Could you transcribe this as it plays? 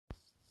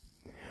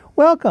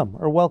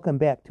Welcome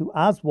back to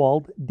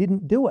Oswald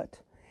Didn't Do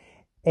It,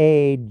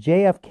 a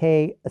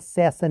JFK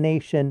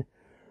assassination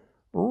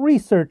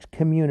research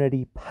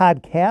community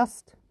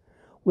podcast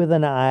with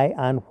an eye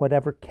on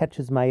whatever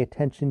catches my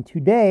attention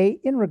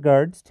today in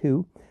regards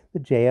to the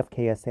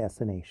JFK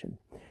assassination.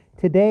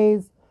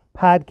 Today's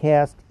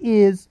podcast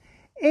is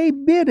a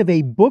bit of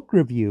a book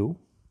review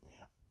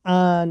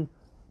on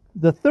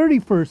the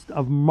 31st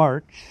of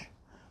March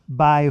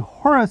by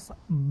Horace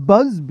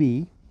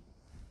Busby,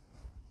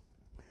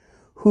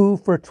 who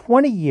for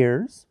 20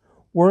 years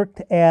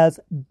worked as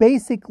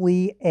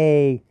basically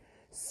a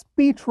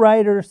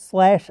speechwriter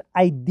slash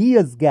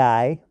ideas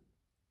guy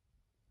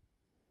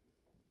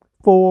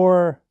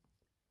for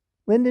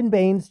Lyndon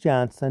Baines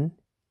Johnson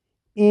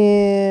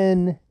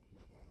in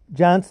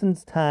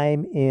Johnson's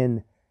time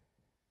in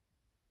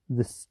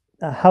the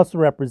House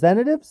of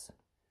Representatives,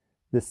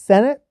 the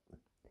Senate,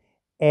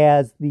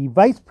 as the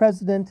Vice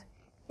President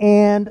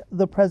and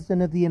the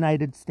President of the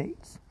United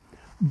States.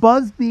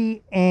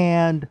 Busby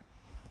and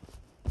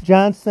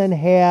Johnson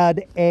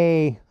had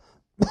an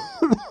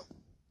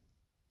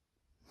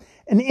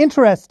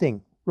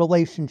interesting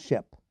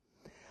relationship.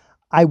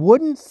 I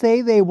wouldn't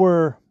say they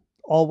were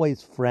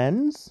always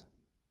friends.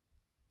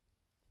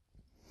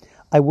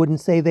 I wouldn't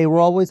say they were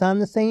always on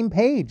the same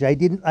page. I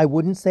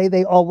wouldn't say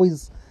they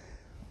always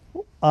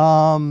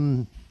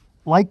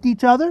liked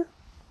each other.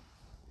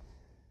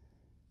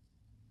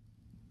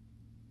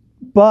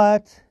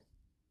 But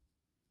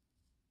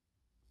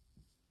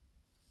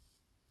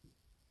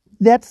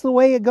that's the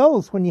way it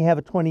goes when you have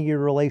a 20-year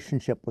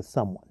relationship with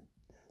someone.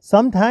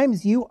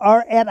 Sometimes you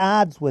are at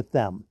odds with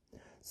them.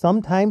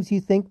 Sometimes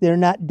you think they're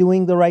not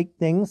doing the right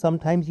thing.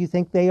 Sometimes you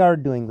think they are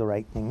doing the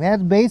right thing.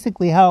 That's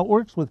basically how it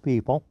works with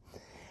people.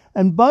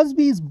 And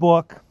Busby's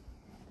book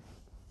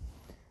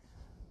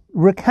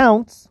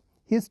recounts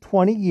his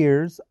 20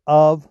 years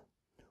of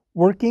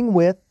working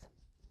with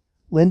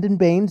Lyndon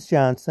Baines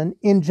Johnson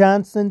in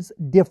Johnson's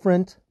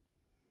different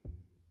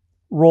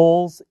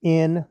roles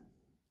in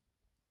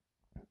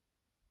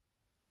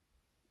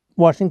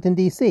Washington,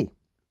 D.C.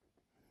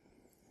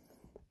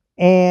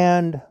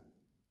 And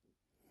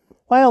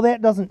while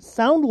that doesn't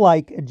sound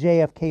like a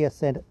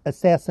JFK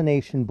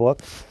assassination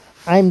book,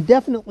 I'm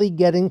definitely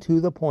getting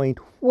to the point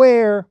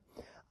where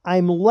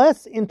I'm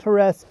less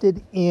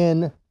interested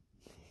in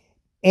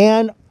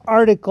an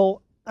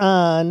article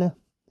on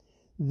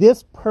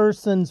this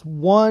person's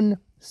one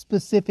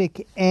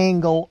specific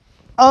angle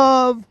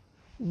of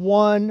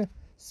one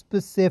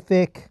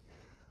specific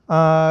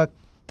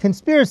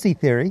conspiracy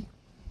theory.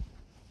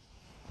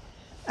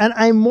 And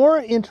I'm more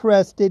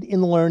interested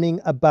in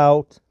learning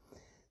about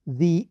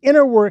the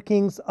inner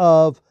workings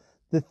of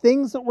the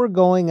things that were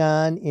going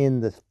on in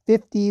the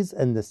 50s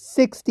and the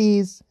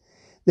 60s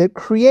that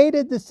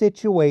created the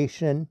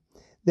situation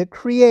that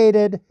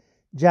created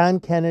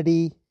John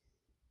Kennedy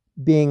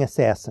being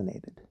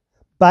assassinated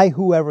by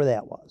whoever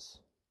that was.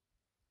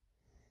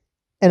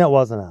 And it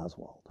wasn't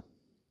Oswald.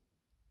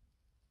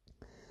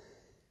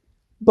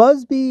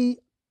 Busby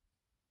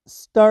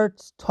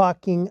starts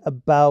talking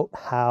about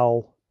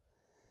how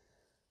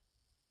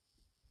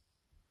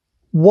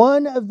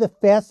one of the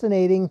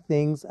fascinating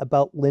things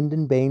about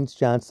Lyndon Baines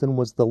Johnson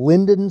was the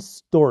Lyndon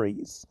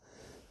stories.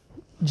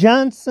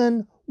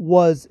 Johnson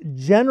was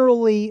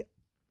generally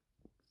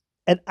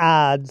at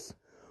odds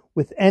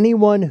with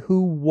anyone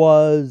who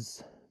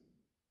was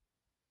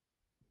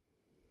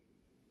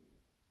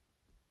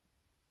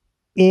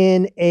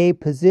in a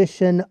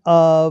position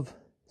of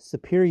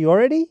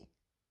superiority.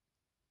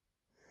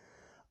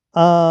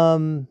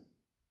 The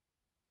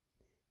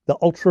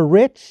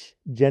ultra-rich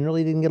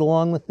generally didn't get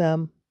along with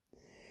them.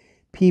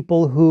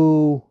 People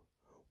who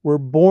were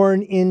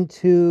born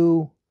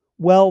into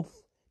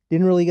wealth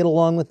didn't really get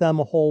along with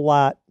them a whole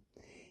lot.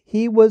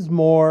 He was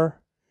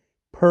more,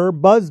 per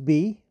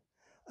Busby,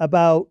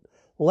 about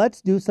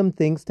let's do some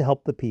things to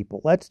help the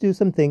people. Let's do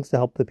some things to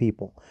help the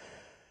people.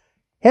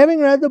 Having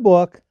read the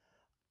book,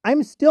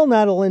 I'm still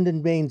not a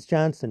Lyndon Baines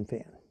Johnson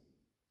fan.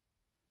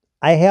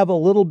 I have a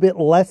little bit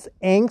less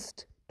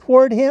angst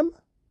toward him.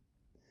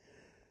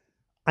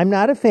 I'm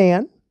not a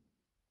fan.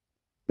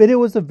 But it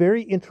was a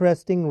very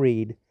interesting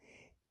read,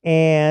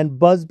 and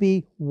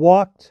Busby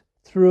walked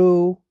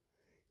through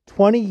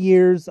 20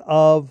 years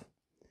of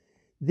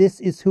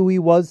this is who he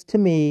was to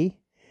me,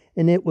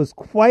 and it was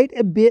quite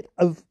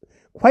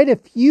a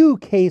few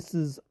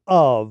cases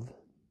of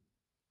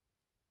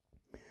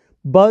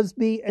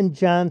Busby and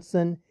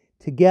Johnson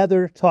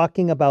together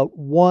talking about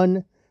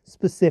one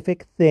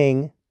specific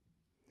thing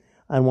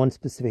on one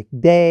specific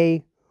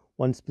day,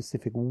 one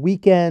specific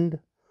weekend,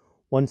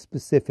 one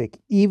specific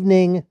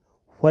evening,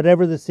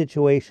 whatever the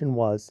situation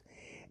was.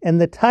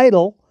 And the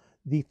title,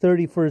 the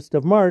 31st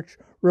of March,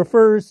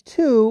 refers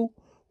to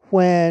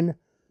when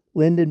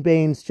Lyndon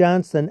Baines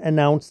Johnson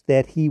announced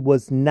that he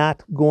was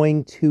not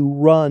going to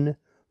run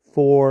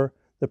for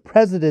the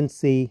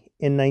presidency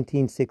in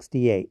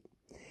 1968.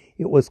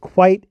 It was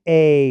quite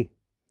a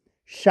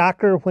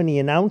shocker when he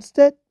announced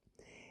it,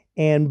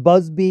 and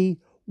Busby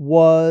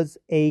was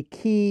a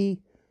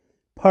key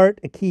part,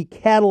 a key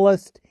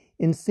catalyst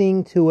in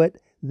seeing to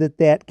it that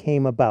that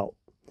came about.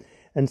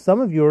 And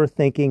some of you are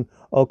thinking,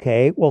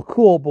 okay, well,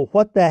 cool, but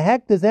what the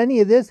heck does any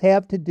of this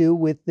have to do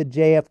with the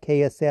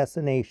JFK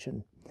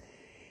assassination?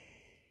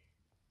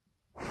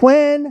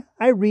 When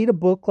I read a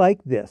book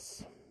like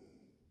this,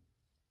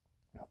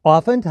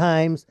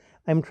 oftentimes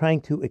I'm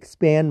trying to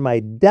expand my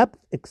depth,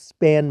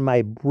 expand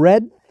my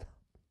breadth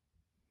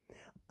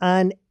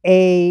on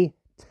a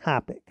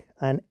topic,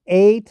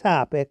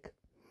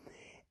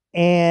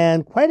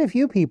 and quite a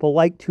few people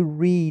like to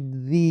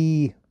read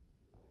the...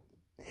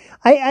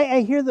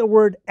 I hear the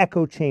word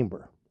echo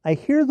chamber. I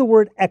hear the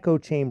word echo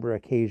chamber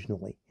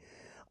occasionally.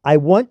 I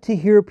want to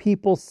hear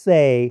people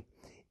say,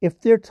 if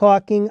they're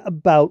talking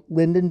about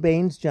Lyndon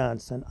Baines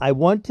Johnson, I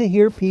want to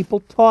hear people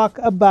talk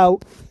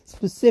about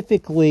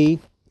specifically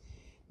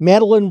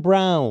Madeline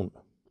Brown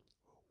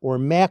or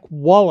Mac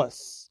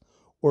Wallace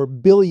or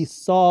Billy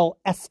Saul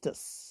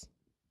Estes.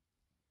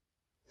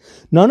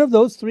 None of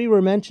those three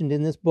were mentioned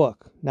in this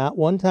book. Not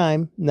one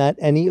time, not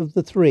any of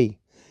the three.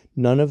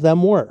 None of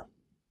them were.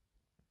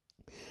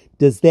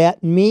 Does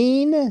that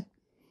mean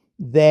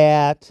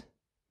that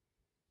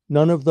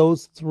none of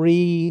those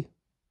three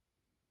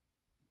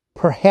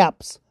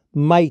perhaps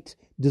might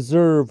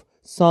deserve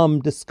some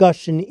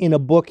discussion in a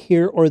book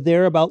here or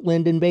there about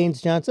Lyndon Baines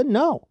Johnson?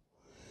 No.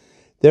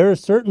 There are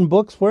certain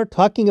books where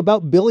talking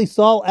about Billy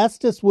Saul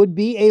Estes would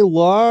be a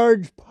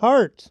large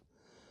part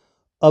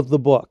of the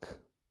book.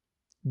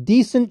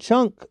 Decent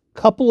chunk,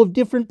 couple of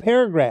different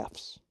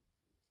paragraphs.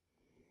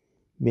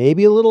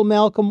 Maybe a little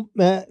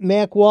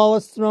Mac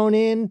Wallace thrown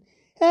in.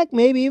 Heck,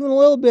 maybe even a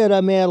little bit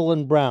of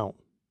Madeline Brown.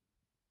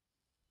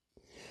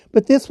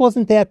 But this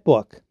wasn't that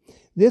book.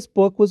 This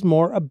book was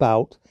more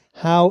about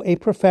how a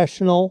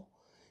professional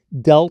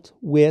dealt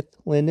with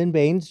Lyndon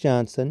Baines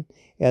Johnson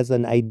as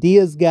an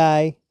ideas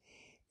guy,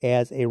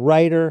 as a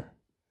writer,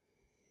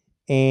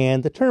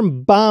 and the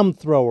term bomb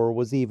thrower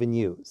was even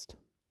used.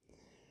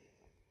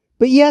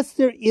 But yes,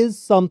 there is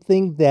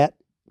something that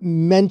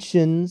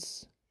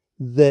mentions,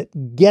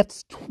 that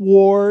gets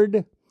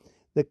toward,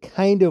 that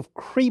kind of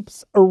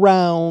creeps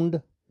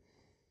around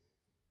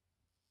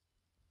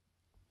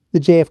the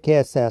JFK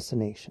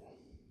assassination.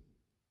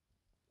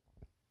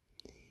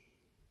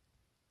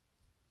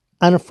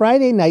 On a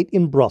Friday night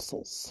in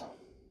Brussels,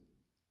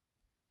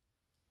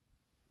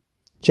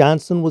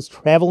 Johnson was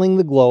traveling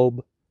the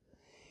globe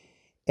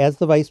as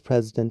the vice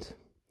president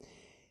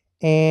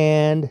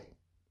and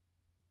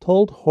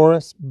told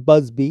Horace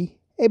Busby,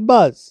 "Hey,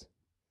 Buzz,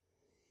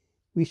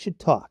 we should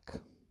talk,"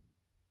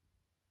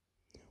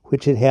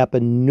 which had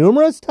happened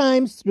numerous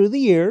times through the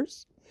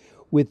years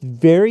with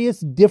various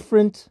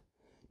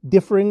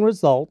differing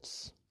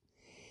results.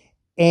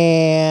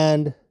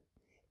 And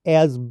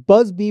as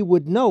Busby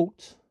would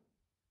note,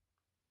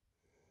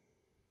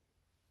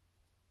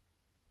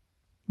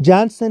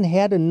 Johnson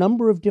had a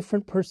number of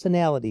different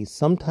personalities.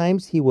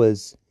 Sometimes he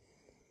was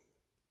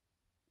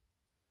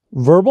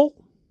verbal.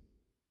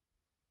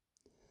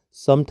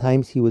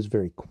 Sometimes he was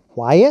very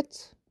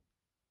quiet.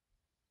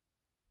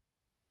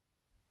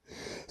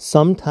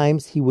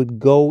 Sometimes he would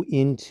go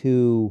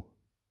into...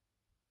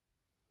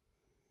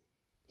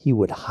 he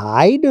would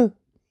hide.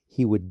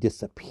 He would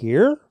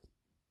disappear.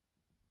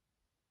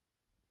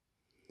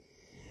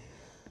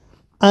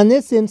 On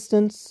this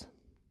instance,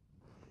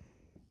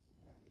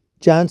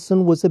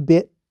 Johnson was a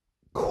bit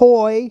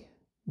coy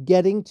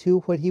getting to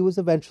what he was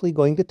eventually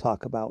going to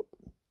talk about.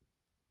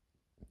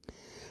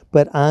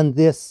 But on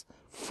this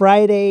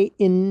Friday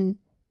in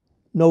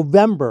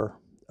November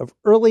of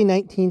early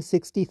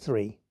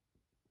 1963,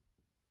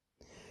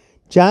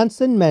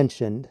 Johnson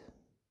mentioned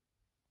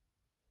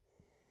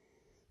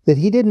that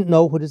he didn't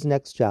know what his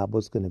next job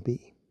was going to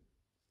be.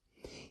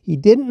 He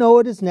didn't know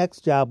what his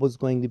next job was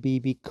going to be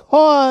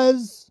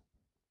because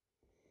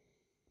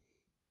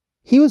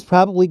he was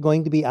probably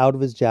going to be out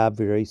of his job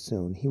very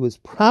soon. He was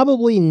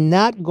probably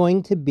not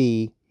going to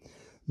be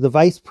the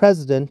vice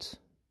president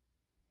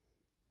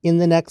in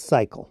the next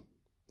cycle.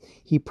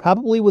 He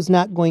probably was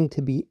not going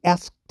to be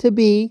asked to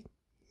be.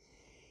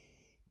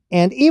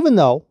 And even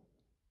though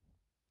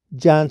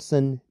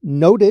Johnson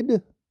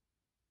noted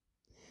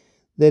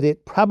that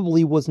it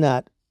probably was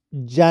not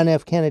John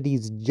F.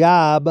 Kennedy's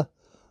job,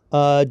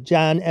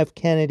 John F.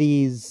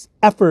 Kennedy's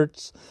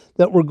efforts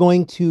that were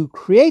going to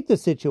create the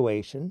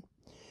situation,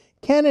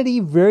 Kennedy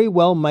very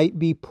well might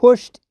be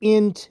pushed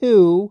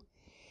into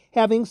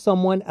having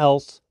someone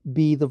else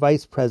be the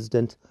vice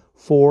president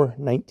for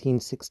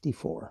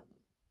 1964.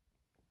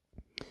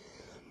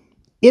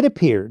 It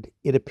appeared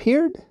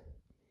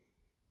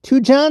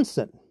to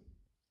Johnson,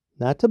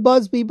 not to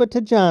Busby, but to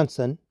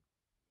Johnson,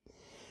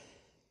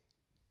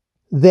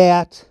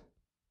 that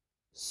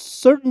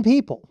certain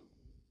people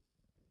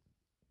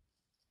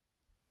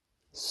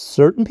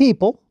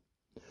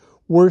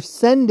were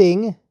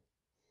sending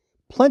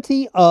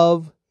plenty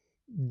of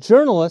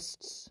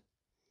journalists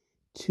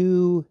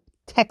to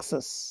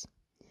Texas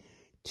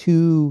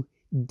to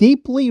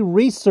deeply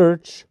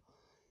research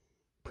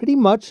pretty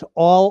much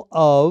all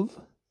of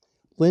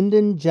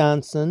Lyndon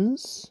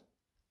Johnson's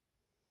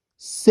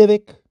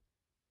civic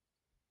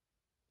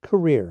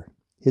career,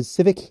 his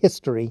civic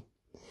history,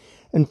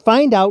 and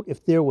find out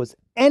if there was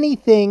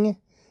anything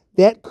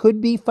that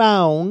could be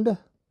found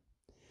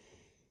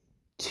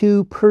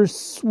to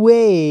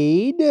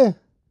persuade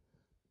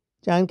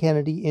John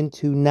Kennedy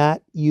into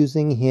not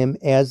using him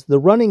as the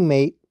running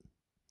mate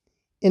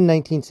in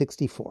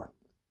 1964.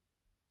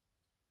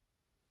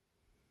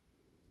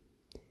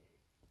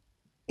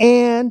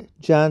 And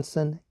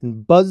Johnson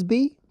and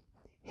Busby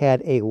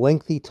had a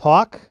lengthy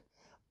talk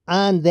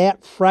on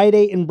that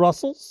Friday in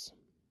Brussels.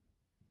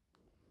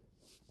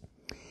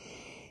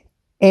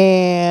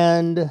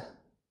 And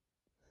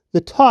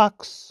the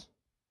talks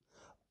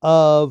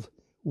of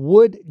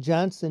would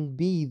Johnson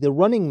be the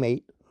running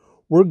mate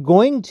were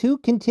going to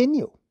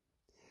continue.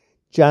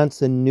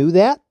 Johnson knew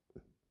that.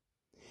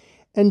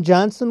 And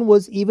Johnson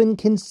was even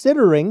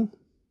considering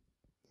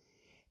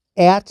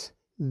at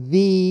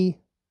the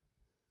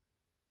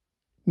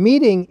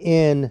meeting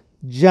in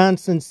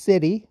Johnson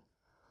City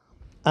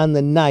on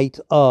the night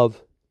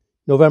of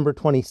November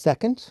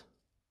 22nd,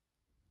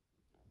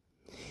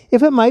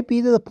 if it might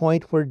be to the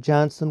point where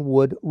Johnson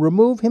would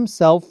remove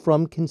himself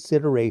from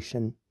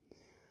consideration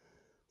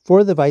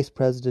for the vice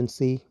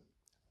presidency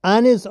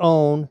on his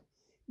own,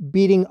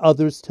 beating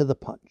others to the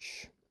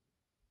punch.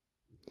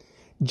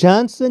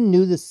 Johnson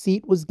knew the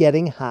seat was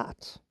getting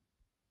hot,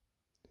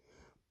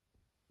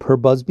 per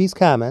Busby's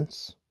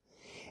comments,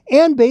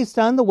 and based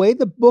on the way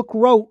the book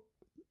read,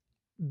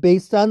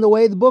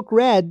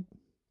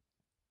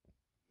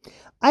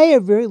 I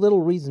have very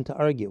little reason to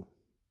argue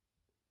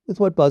with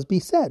what Busby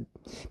said,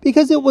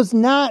 because it was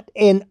not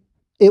a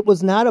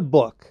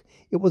book.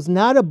 It was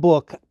not a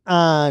book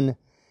on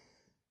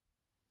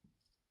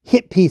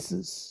hit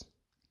pieces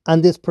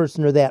on this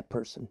person or that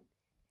person.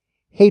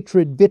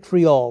 Hatred,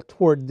 vitriol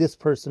toward this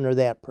person or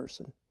that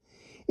person.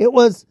 It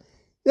was,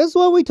 this is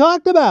what we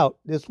talked about.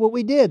 This is what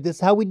we did. This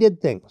is how we did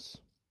things.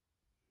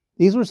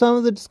 These were some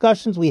of the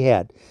discussions we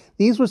had.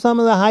 These were some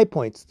of the high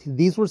points.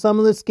 These were some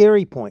of the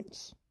scary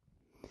points.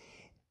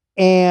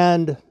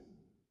 And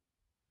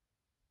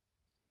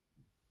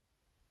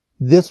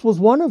this was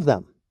one of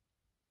them.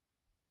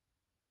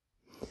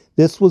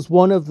 This was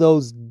one of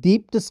those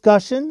deep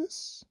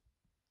discussions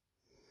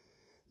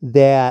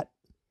that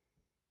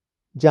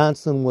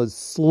Johnson was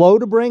slow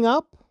to bring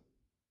up.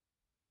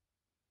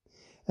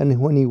 And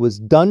when he was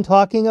done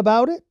talking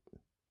about it,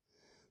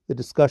 the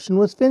discussion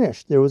was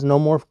finished. There was no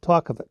more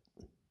talk of it.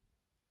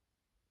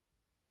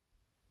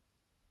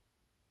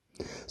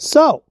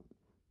 So,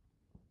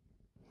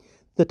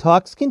 the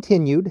talks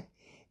continued,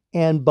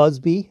 and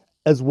Busby,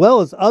 as well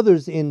as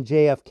others in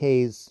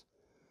JFK's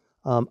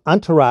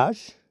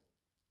entourage,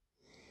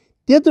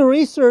 did the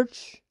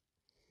research.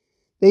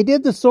 They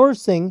did the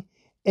sourcing,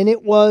 and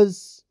it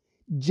was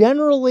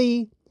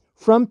generally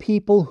from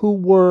people who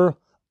were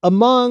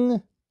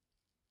among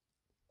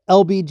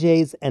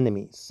LBJ's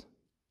enemies.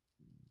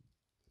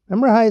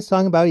 Remember how I was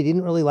talking about he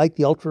didn't really like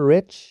the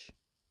ultra-rich?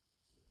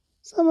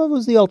 Some of it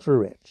was the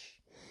ultra-rich.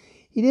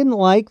 He didn't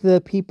like the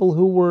people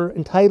who were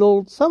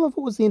entitled. Some of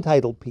it was the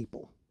entitled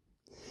people.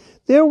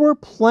 There were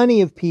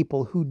plenty of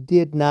people who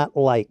did not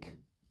like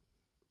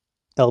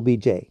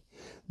LBJ.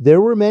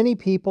 There were many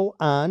people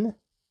on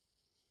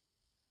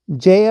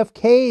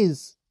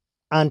JFK's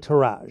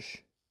entourage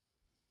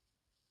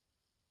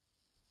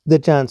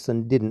that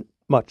Johnson didn't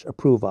much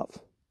approve of.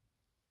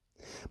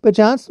 But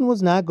Johnson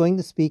was not going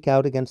to speak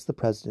out against the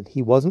president.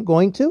 He wasn't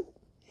going to,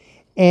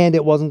 and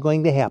it wasn't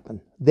going to happen.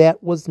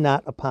 That was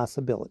not a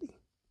possibility.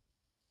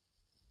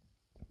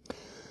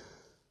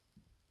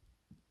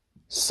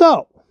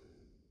 So,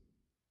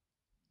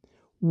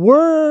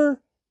 were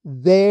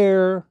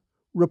there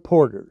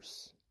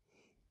reporters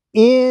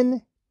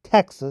in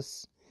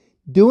Texas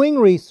doing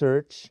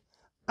research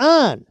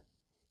on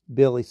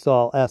Billy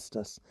Saul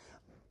Estes,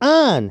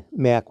 on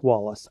Mac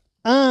Wallace,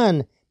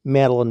 on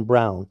Madeline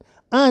Brown,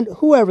 on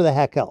whoever the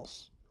heck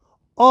else?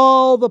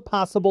 All the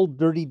possible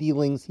dirty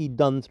dealings he'd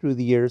done through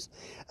the years.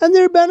 And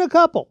there'd been a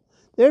couple.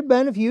 There'd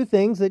been a few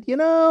things that, he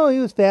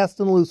was fast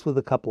and loose with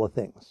a couple of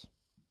things.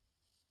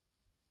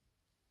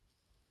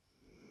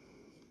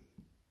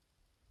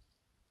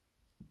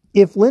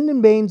 If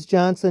Lyndon Baines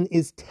Johnson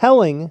is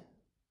telling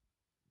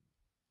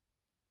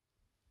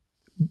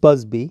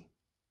Busby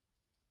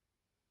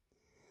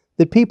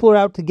that people are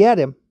out to get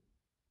him,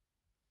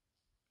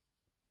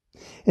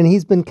 and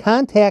he's been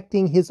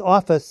contacting his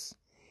office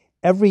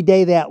every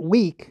day that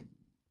week,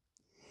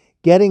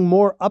 getting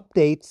more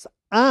updates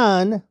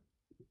on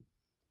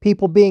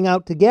people being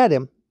out to get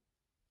him,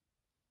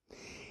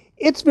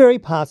 it's very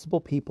possible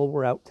people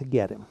were out to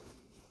get him.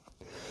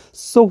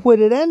 So what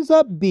it ends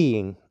up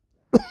being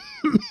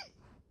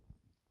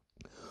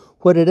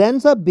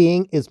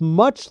is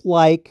much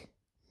like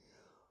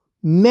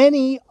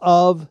many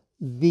of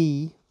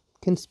the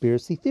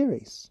conspiracy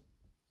theories.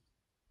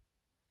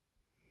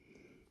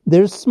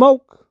 There's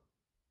smoke.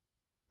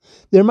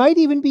 There might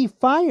even be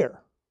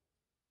fire.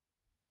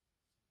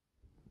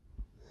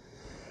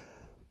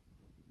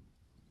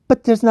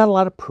 But there's not a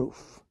lot of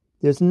proof.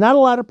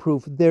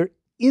 There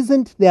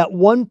isn't that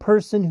one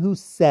person who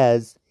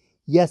says,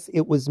 Yes,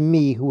 it was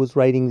me who was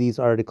writing these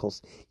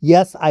articles.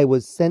 Yes, I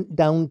was sent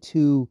down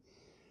to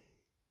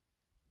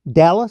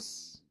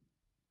Dallas.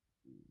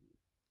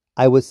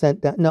 I was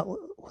sent down, no,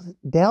 was it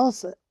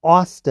Dallas?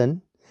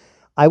 Austin.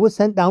 I was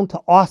sent down to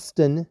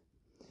Austin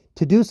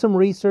to do some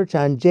research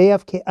on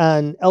JFK,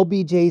 on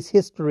LBJ's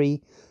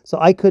history, so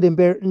I could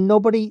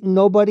nobody's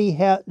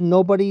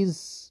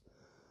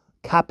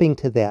copping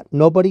to that.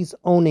 Nobody's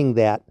owning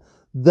that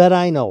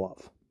I know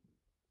of.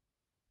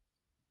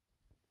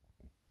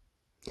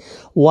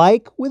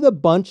 Like with a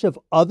bunch of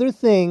other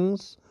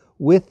things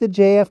with the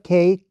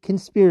JFK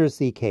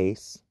conspiracy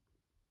case,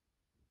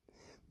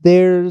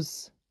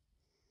 there's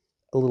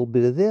a little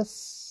bit of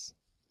this,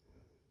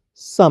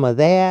 some of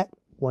that,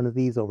 one of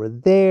these over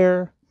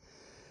there,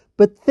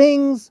 but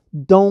things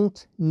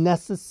don't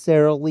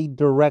necessarily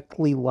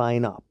directly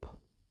line up.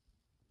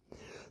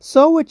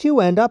 So what you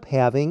end up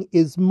having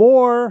is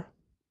more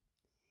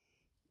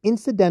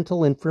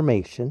incidental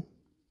information.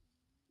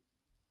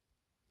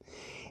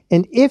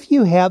 And if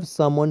you have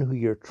someone who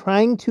you're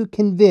trying to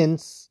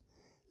convince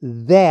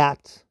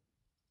that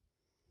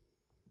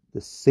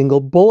the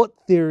single bullet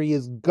theory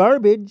is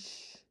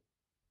garbage,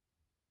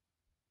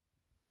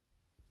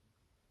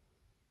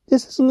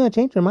 this isn't going to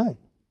change their mind.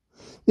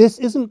 This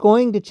isn't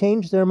going to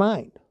change their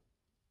mind.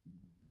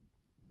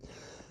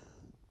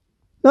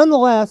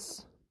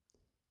 Nonetheless,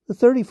 the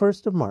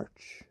 31st of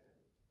March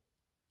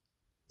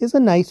is a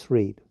nice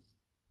read.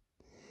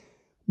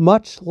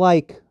 Much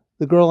like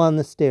The Girl on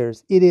the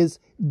Stairs, it is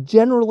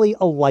generally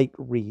a light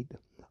read.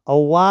 A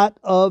lot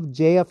of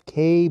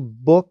JFK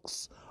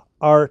books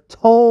are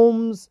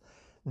tomes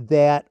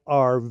that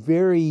are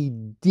very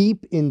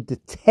deep in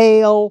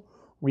detail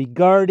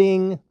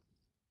regarding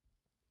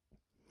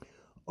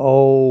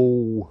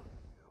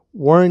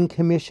Warren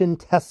Commission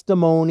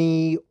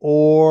testimony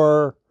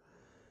or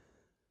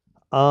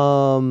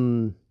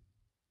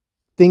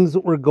things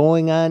that were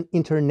going on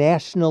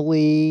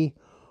internationally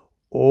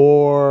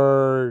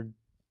or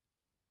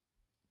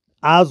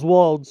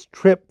Oswald's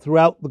trip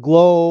throughout the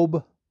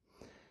globe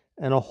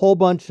and a whole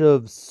bunch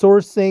of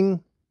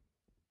sourcing.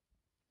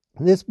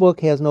 This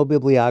book has no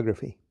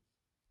bibliography.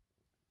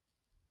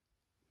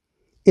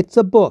 It's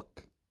a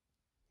book.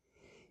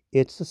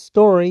 It's a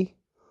story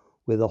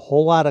with a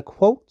whole lot of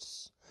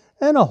quotes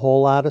and a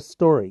whole lot of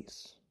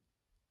stories.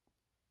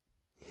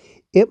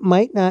 It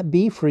might not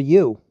be for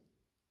you.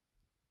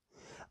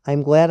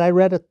 I'm glad I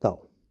read it,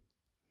 though.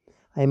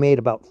 I made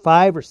about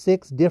 5 or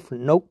 6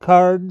 different note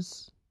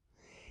cards,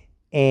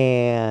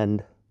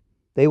 and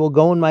they will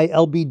go in my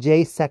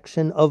LBJ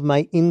section of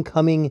my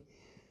incoming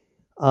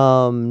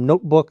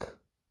notebook.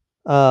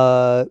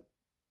 Spit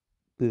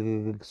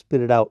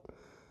it out.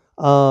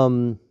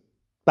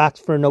 Box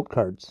for note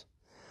cards.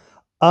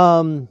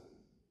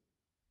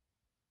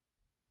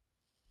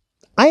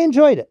 I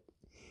enjoyed it.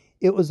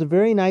 It was a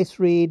very nice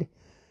read.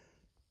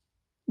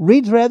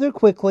 Reads rather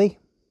quickly,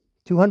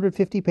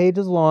 250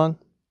 pages long.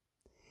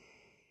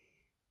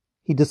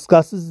 He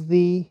discusses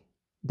the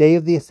day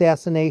of the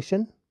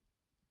assassination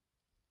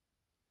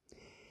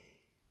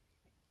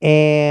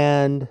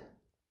and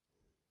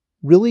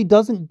really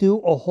doesn't do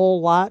a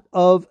whole lot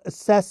of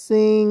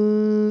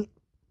assessing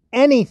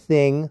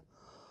anything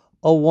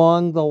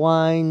along the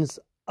lines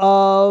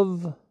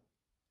of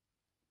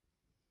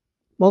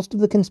most of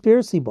the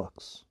conspiracy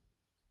books.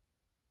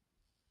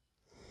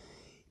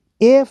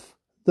 If,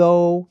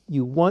 though,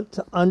 you want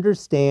to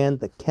understand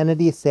the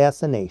Kennedy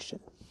assassination,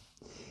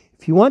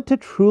 if you want to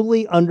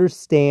truly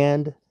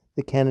understand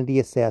the Kennedy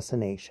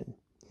assassination,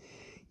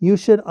 you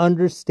should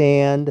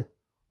understand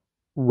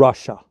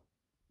Russia.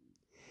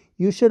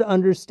 You should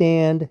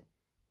understand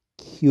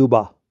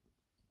Cuba.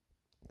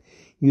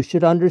 You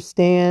should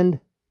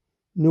understand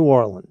New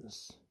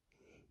Orleans.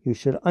 You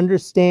should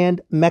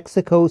understand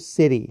Mexico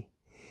City.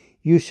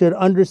 You should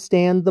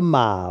understand the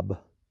mob.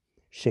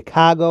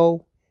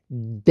 Chicago,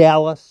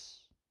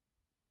 Dallas,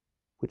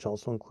 which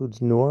also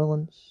includes New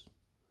Orleans,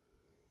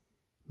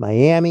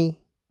 Miami.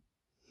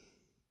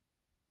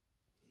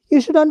 You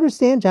should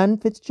understand John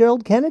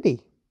Fitzgerald Kennedy.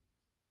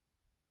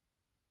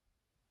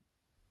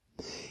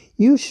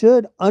 You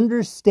should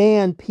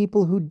understand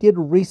people who did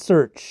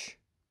research.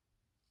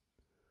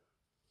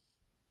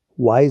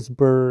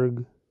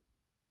 Weisberg,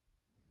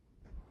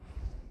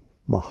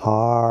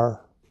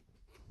 Mahar,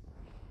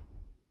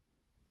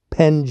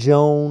 Penn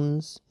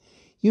Jones.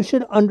 You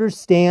should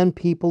understand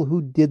people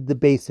who did the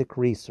basic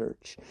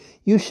research.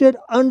 You should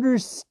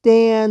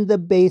understand the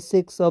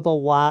basics of a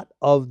lot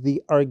of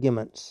the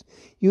arguments.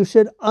 You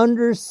should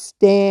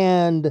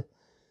understand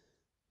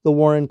the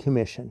Warren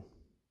Commission.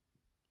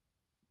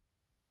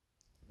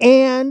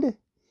 And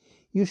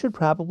you should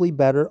probably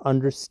better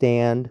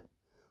understand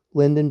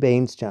Lyndon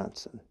Baines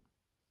Johnson.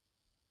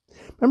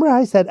 Remember how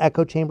I said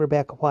echo chamber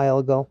back a while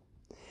ago?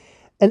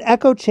 An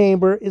echo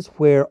chamber is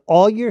where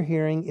all you're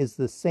hearing is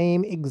the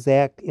same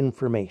exact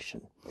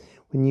information.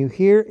 When you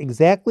hear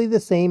exactly the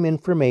same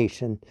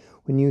information,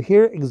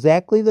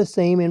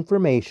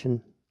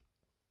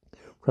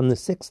 from the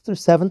 6th or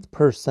 7th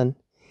person,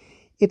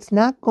 it's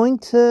not going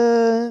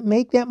to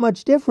make that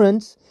much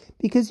difference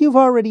because you've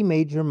already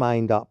made your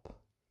mind up.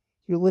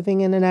 You're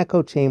living in an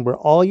echo chamber.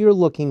 All you're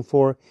looking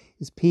for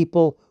is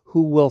people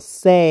who will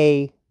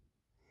say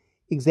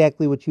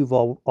exactly what you've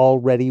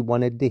already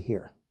wanted to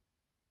hear.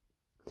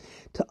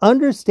 To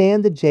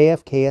understand the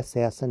JFK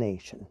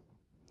assassination,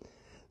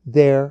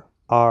 there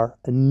are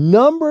a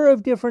number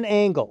of different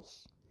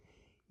angles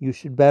you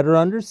should better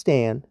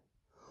understand.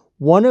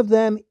 One of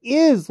them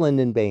is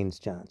Lyndon Baines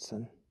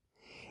Johnson.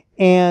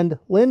 And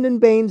Lyndon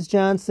Baines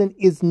Johnson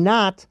is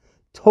not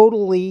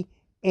totally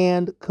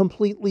and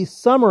completely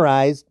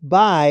summarized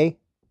by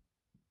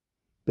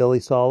Billy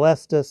Saul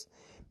Estes,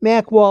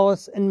 Mac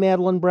Wallace, and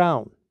Madeline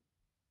Brown.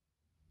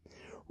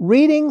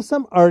 Reading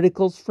some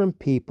articles from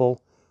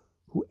people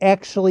who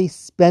actually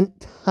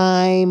spent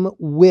time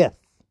with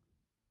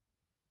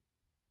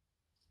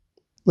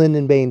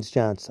Lyndon Baines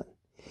Johnson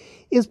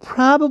is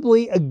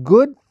probably a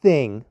good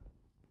thing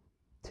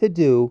to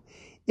do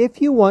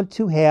if you want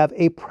to have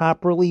a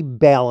properly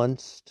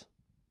balanced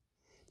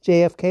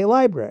JFK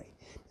library.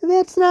 And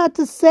that's not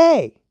to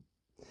say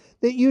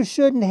that you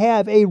shouldn't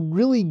have a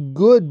really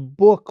good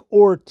book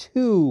or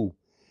two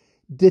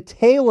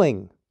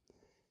detailing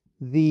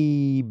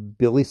the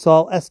Billy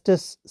Saul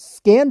Estes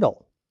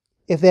scandal,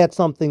 if that's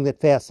something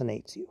that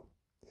fascinates you.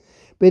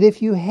 But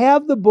if you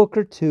have the book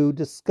or two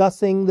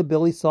discussing the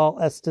Billy Saul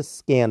Estes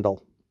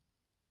scandal,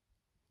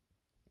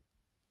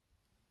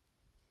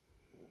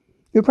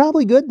 you're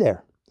probably good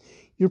there.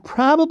 You're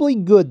probably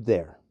good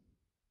there.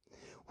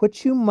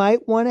 What you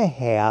might want to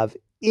have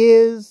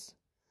is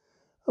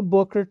a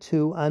book or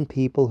two on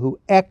people who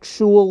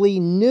actually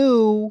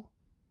knew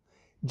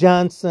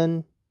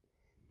Johnson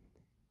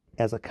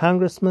as a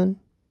congressman,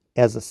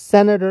 as a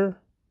senator,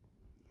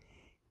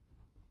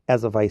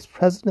 as a vice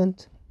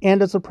president,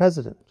 and as a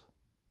president.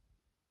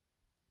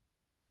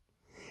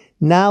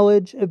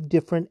 Knowledge of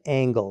different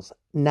angles,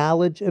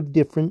 knowledge of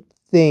different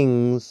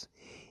things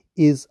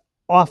is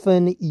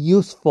often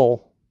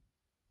useful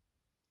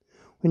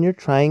when you're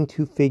trying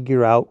to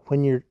figure out,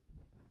 when you're,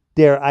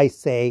 dare I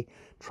say,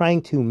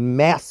 trying to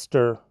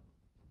master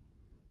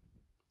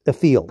the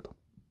field.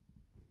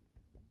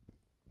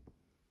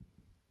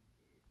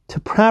 To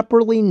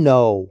properly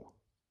know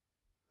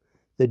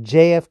the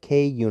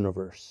JFK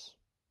universe,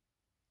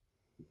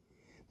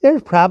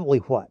 there's probably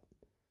what?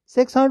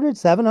 600,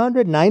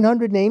 700,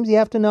 900 names you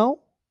have to know?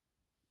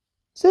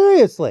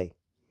 Seriously.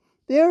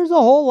 There's a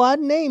whole lot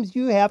of names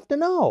you have to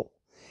know.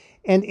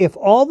 And if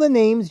all the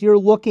names you're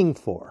looking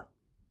for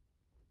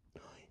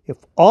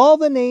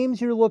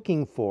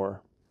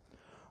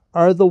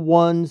are the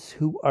ones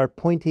who are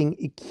pointing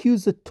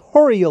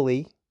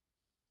accusatorially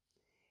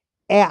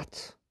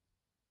at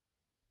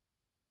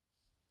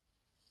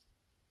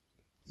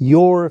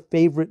your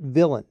favorite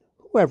villain,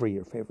 whoever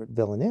your favorite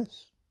villain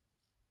is,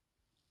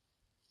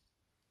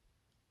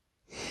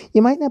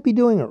 you might not be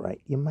doing it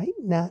right. You might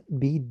not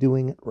be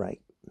doing it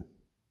right.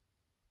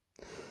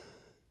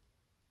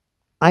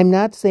 I'm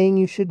not saying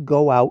you should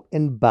go out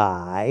and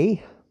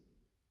buy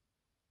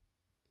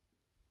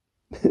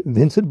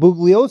Vincent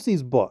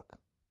Bugliosi's book.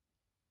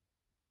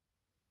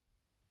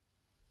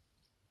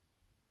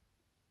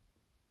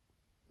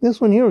 This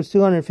one here was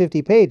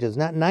 250 pages,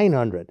 not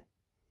 900.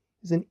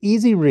 It's an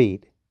easy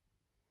read.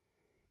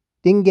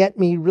 Didn't get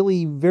me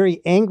really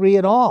very angry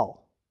at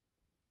all.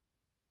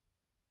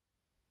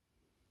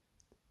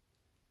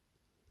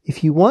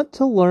 If you want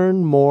to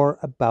learn more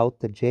about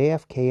the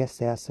JFK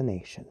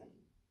assassination,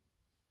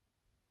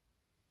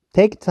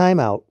 take time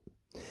out.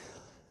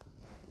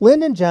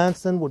 Lyndon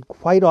Johnson would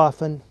quite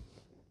often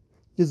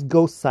just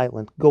go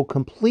silent, go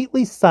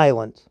completely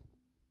silent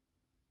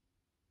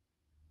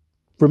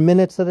for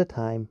minutes at a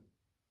time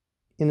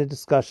in a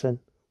discussion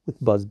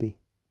with Busby.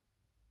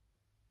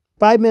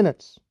 5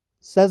 minutes,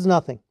 says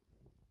nothing.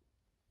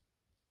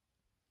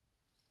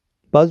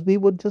 Busby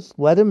would just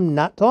let him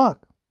not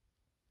talk.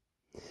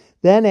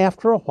 Then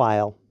after a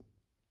while,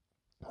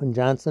 when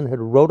Johnson had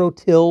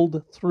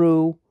rototilled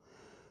through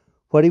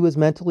what he was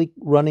mentally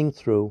running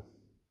through,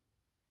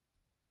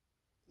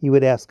 he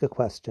would ask a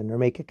question or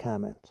make a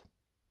comment.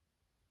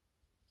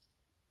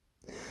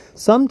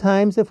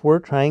 Sometimes if we're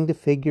trying to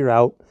figure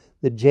out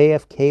the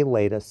JFK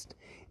latest,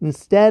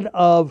 instead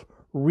of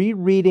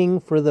rereading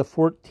for the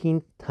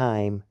 14th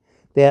time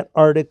that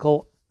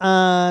article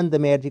on the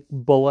magic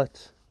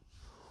bullet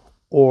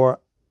or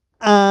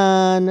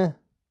on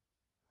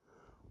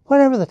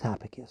whatever the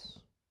topic is,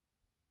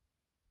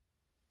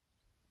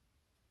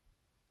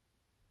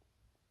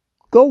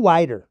 go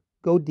wider,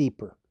 go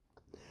deeper.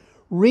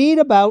 Read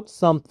about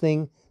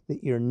something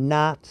that you're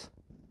not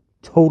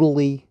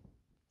totally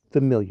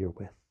familiar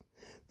with,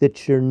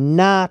 that you're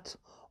not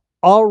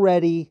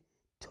already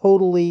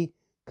totally,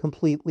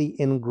 completely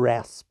in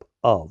grasp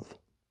of.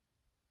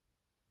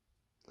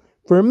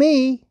 For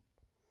me,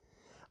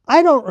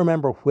 I don't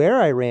remember where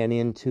I ran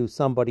into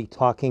somebody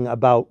talking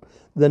about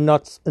the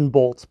nuts and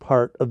bolts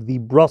part of the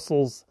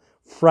Brussels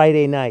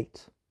Friday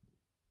night.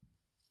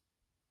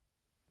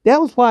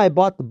 That was why I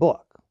bought the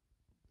book.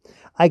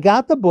 I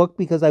got the book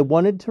because I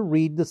wanted to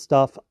read the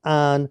stuff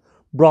on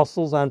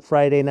Brussels on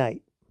Friday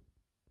night.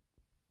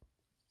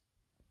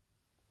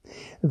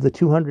 Of the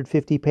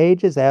 250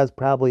 pages, that was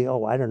probably,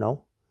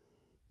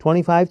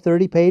 25,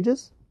 30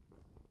 pages.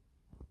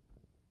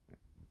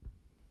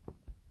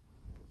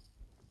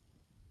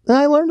 And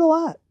I learned a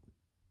lot.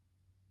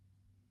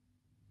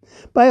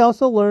 But I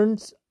also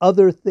learned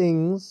other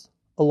things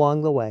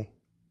along the way.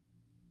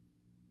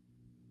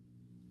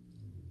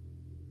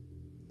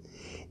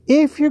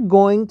 If you're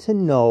going to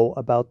know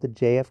about the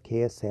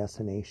JFK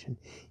assassination,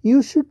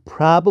 you should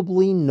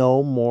probably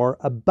know more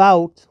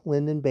about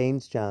Lyndon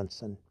Baines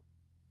Johnson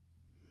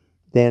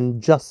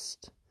than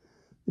just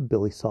the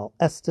Billy Saul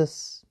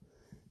Estes,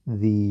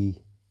 the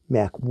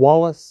Mac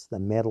Wallace, the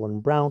Madeline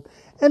Brown,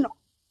 and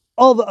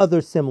all the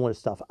other similar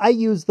stuff. I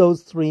use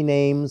those three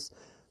names.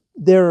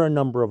 There are a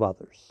number of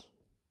others.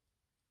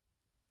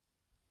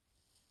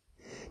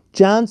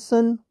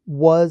 Johnson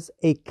was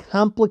a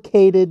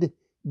complicated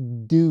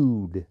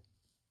dude.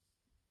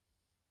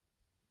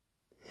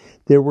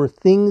 There were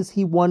things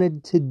he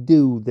wanted to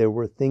do. There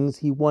were things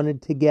he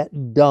wanted to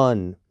get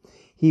done.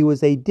 He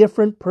was a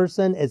different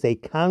person as a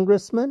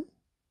congressman,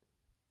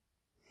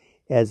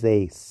 as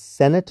a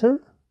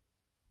senator,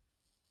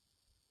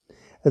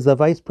 as a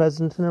vice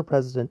president and a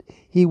president.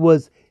 He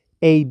was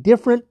a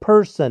different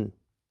person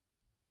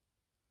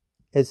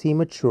as he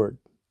matured.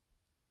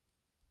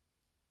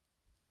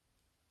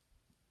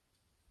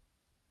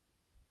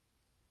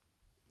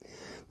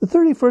 The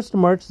 31st of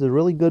March is a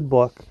really good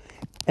book.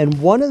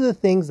 And one of the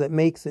things that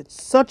makes it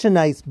such a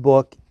nice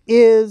book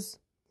is,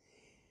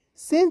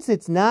 since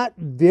it's not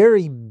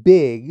very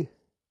big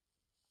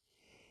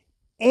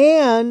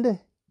and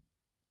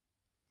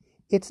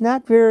it's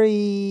not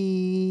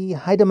very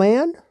high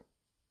demand,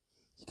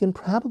 you can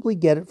probably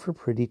get it for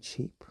pretty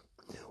cheap.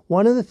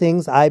 One of the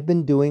things I've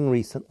been doing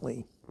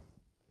recently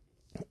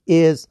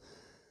is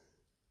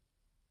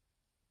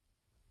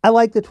I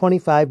like the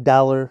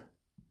 $25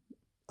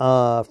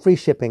 free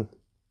shipping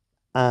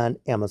on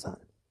Amazon.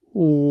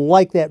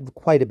 Like that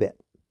quite a bit.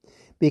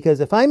 Because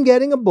if I'm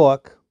getting a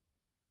book,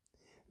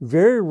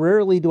 very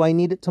rarely do I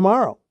need it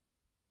tomorrow.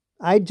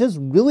 I just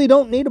really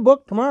don't need a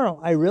book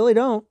tomorrow. I really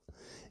don't.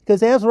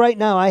 Because as right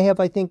now, I have,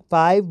 I think,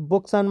 5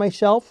 books on my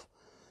shelf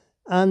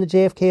on the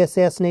JFK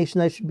assassination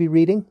I should be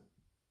reading.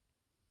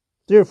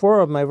 3 or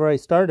 4 of them I've already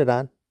started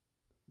on.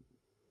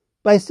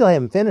 But I still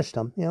haven't finished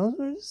them.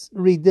 Just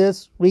read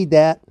this, read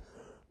that,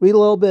 read a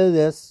little bit of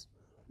this,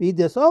 read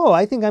this. Oh,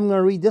 I think I'm going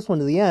to read this one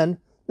to the end.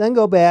 Then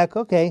go back.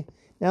 Okay,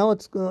 now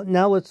let's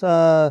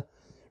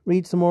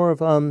read some more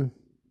of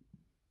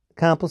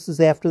Accomplices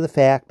After the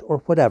Fact or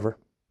whatever.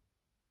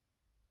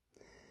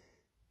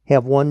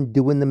 Have one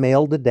due in the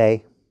mail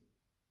today.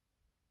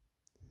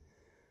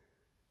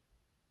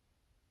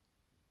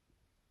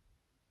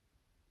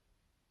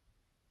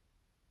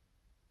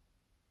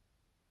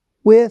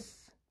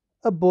 With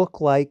a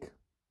book like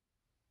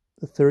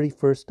The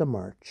 31st of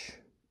March,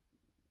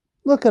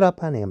 look it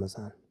up on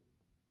Amazon.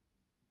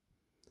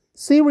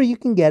 See where you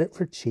can get it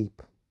for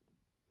cheap.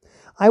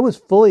 I was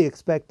fully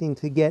expecting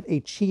to get a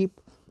cheap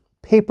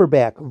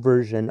paperback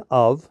version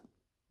of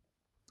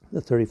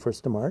The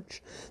 31st of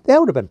March. That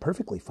would have been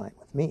perfectly fine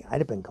with me.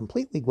 I'd have been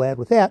completely glad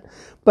with that.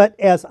 But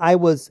as I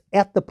was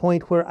at the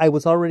point where I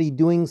was already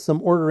doing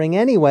some ordering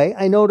anyway,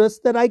 I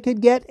noticed that I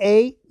could get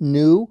a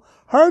new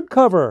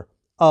hardcover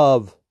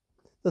of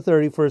The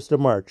 31st of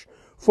March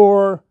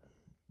for,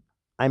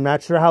 I'm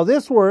not sure how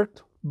this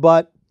worked,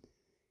 but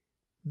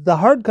the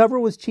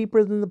hardcover was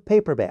cheaper than the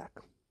paperback.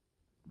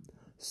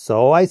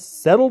 So I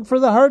settled for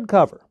the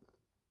hardcover.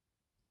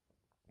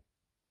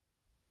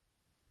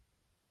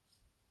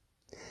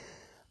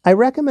 I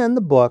recommend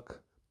the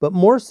book, but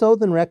more so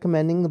than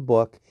recommending the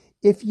book,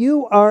 if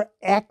you are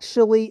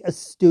actually a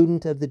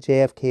student of the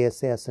JFK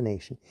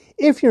assassination.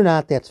 If you're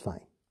not, that's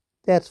fine.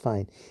 That's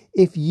fine.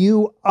 If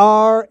you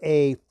are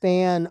a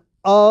fan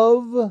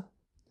of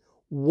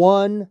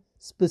one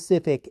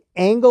specific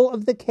angle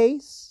of the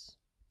case,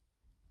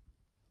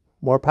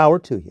 more power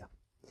to you.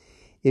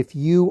 If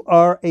you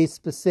are a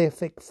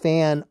specific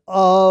fan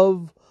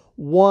of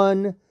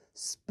one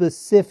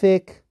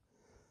specific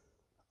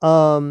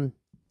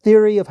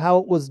theory of how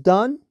it was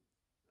done,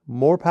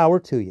 more power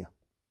to you.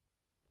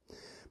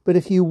 But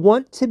if you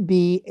want to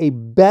be a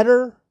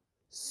better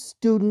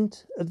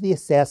student of the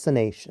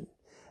assassination,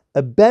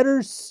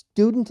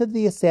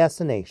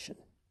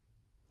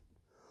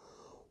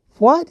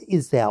 what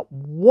is that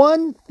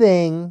one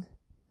thing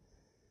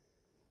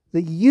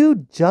that you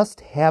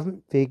just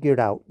haven't figured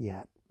out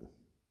yet?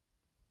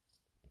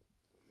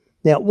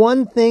 That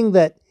one thing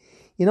that,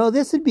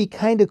 this would be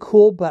kind of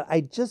cool, but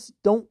I just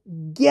don't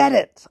get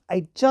it.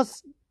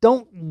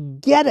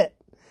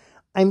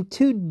 I'm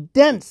too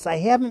dense. I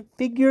haven't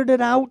figured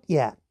it out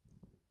yet.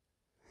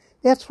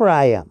 That's where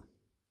I am.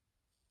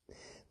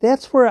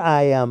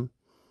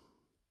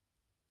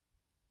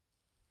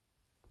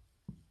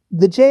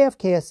 The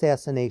JFK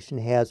assassination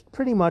has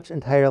pretty much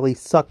entirely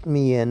sucked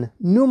me in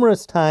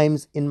numerous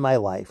times in my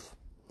life,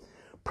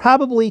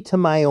 probably to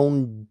my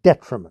own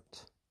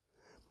detriment.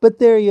 But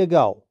there you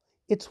go.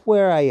 It's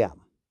where I am.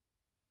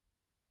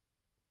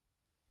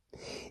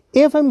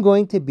 If I'm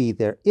going to be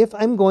there, if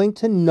I'm going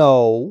to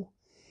know,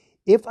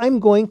 if I'm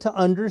going to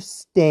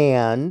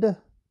understand,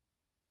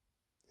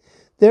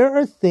 there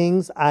are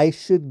things I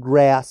should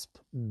grasp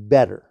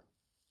better.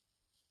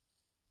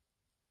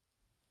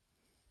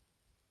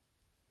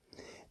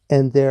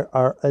 And there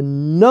are a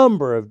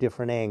number of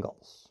different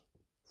angles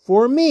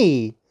for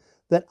me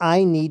that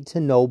I need to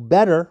know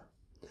better,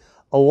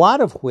 a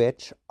lot of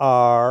which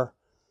are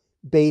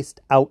based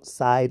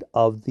outside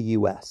of the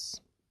U.S.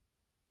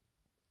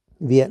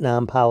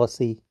 Vietnam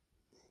policy,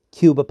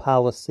 Cuba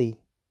policy,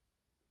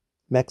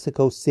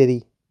 Mexico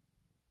City,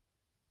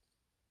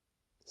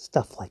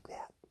 stuff like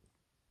that.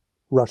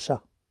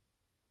 Russia,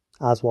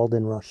 Oswald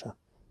in Russia.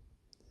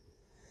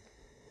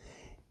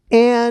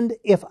 And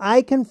if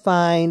I can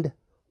find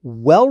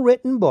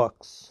well-written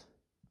books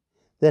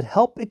that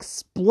help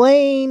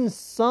explain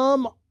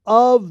some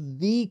of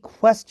the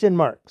question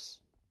marks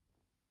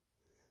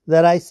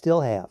that I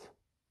still have,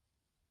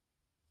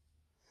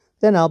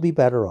 then I'll be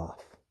better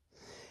off.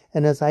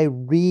 And as I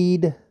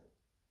read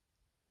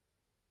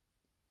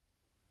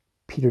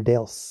Peter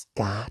Dale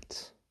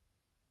Scott,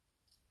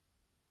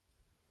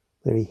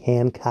 Larry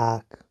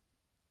Hancock,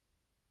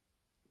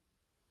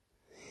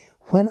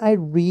 when I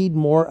read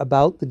more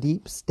about the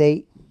deep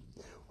state,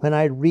 when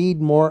I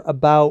read more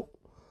about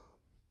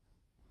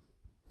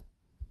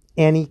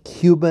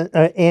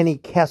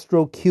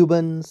anti-Castro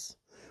Cubans,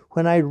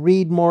 when I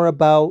read more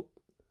about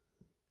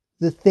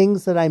the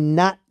things that I'm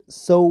not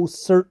so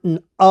certain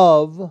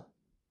of,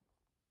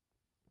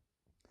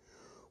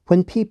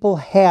 when people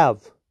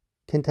have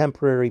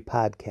contemporary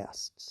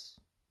podcasts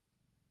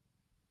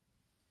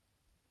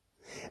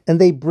and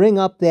they bring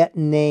up that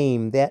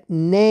name that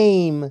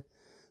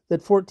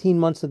 14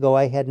 months ago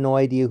I had no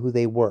idea who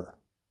they were.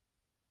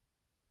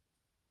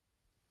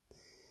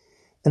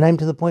 And I'm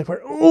to the point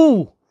where,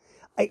 ooh,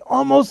 I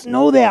almost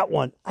know that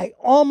one. It's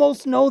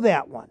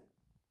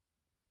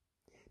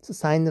a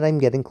sign that I'm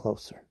getting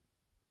closer.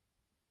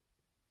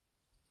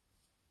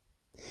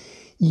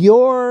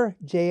 Your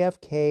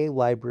JFK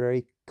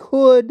library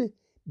could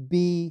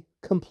be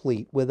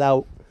complete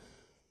without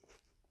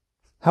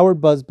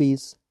Howard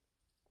Busby's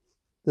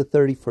The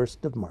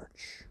 31st of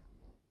March.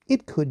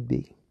 It could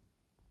be.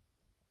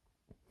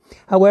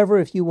 However,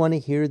 if you want to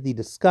hear the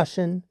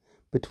discussion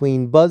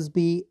between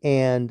Busby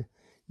and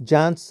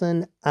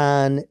Johnson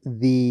on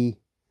the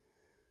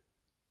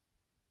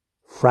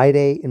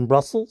Friday in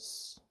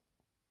Brussels,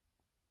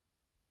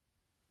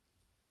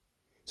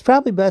 it's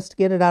probably best to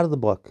get it out of the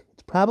book.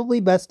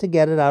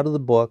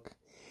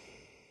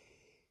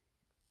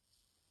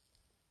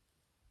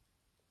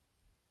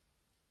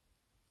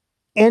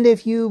 And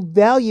if you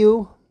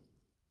value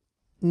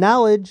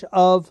knowledge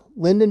of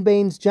Lyndon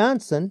Baines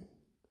Johnson,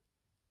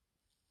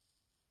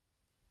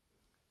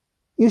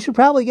 you should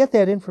probably get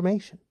that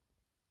information.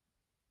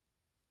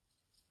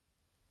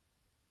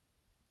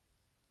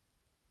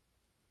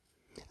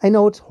 I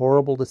know it's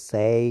horrible to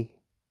say,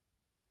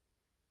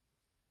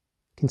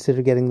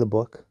 consider getting the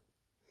book.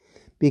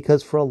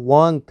 Because for a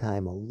long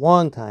time,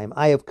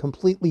 I have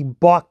completely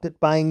balked at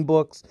buying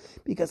books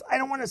because I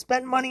don't want to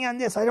spend money on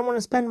this. I don't want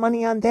to spend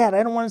money on that.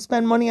 I don't want to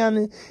spend money on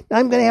it.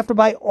 I'm going to have to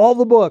buy all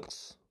the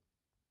books.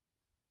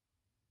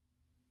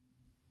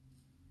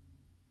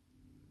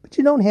 But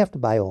you don't have to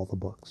buy all the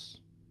books.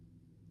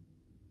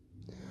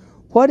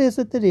 What is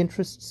it that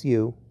interests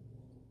you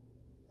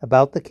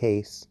about the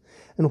case?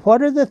 And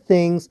what are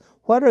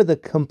the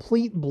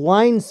complete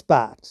blind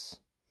spots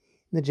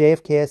in the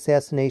JFK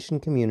assassination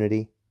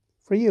community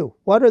for you?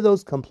 What are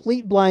those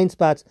complete blind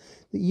spots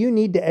that you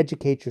need to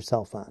educate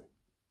yourself on?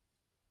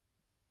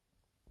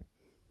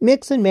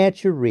 Mix and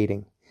match your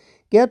reading.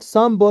 Get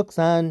some books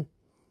on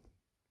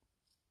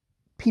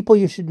people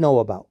you should know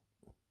about.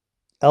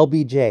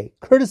 LBJ,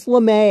 Curtis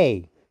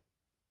LeMay.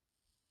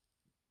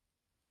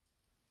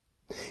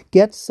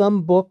 Get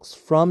some books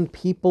from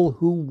people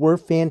who were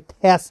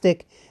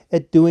fantastic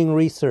at doing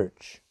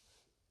research.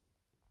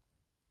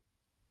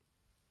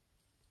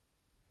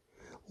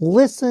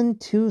 Listen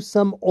to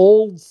some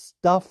old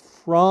stuff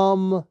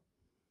from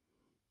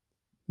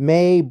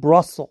May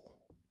Brussels,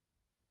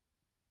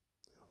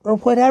 or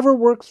whatever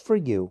works for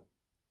you.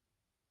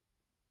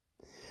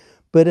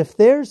 But if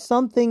there's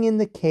something in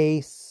the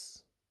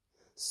case,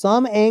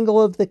 some angle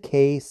of the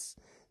case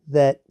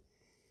that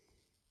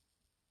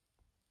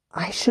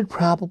I should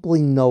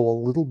probably know a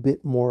little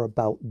bit more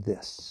about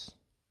this,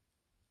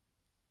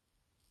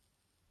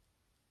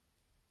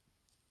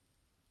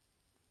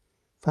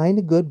 find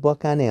a good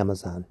book on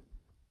Amazon.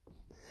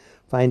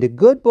 Find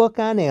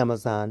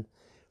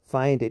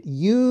it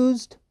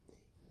used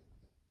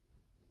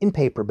in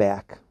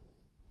paperback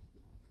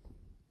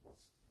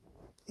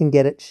and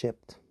get it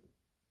shipped.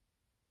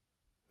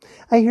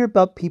 I hear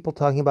about people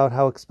talking about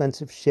how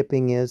expensive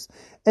shipping is,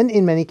 and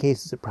in many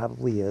cases it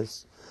probably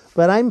is.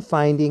 But I'm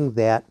finding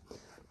that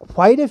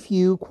quite a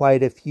few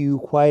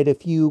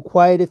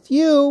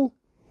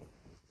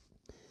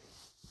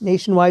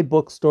nationwide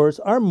bookstores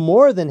are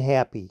more than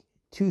happy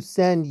to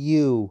send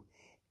you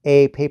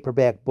a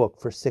paperback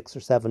book for $6 or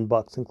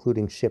 $7,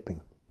 including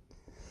shipping.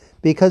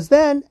 Because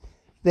then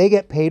they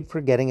get paid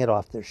for getting it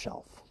off their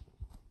shelf.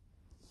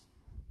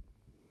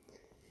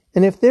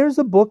 And if there's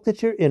a book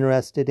that you're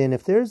interested in,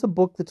 if there's a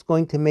book that's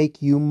going to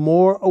make you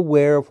more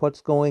aware of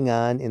what's going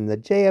on in the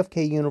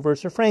JFK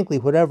universe, or frankly,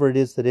 whatever it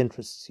is that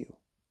interests you,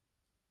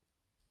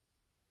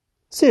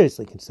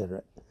 seriously consider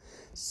it.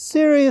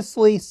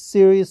 Seriously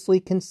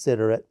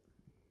consider it.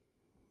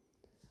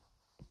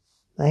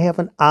 I have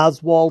an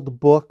Oswald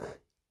book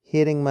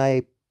hitting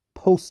my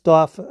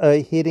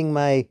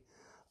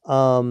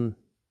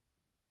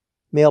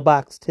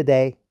mailbox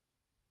today,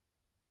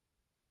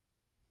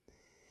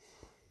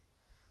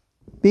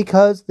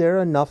 because there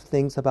are enough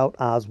things about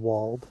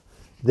Oswald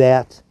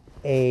that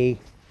a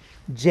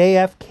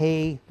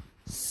JFK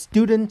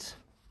student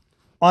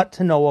ought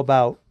to know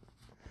about.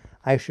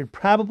 I should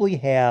probably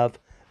have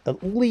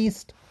at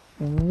least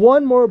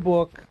one more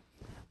book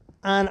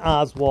on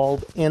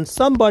Oswald, and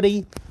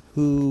somebody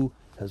who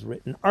has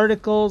written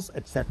articles,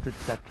 etc.,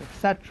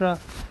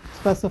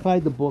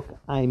 specified the book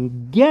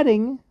I'm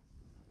getting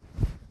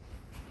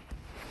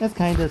as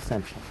kind of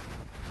essential.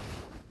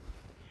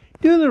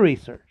 Do the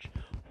research.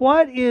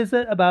 What is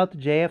it about the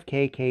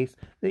JFK case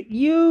that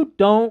you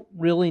don't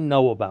really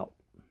know about?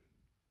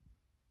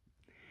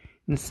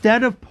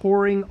 Instead of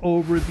poring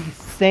over the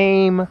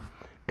same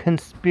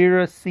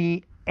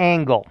conspiracy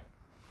angle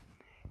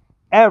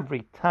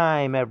every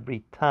time,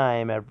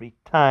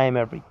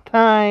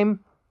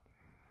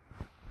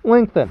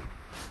 lengthen.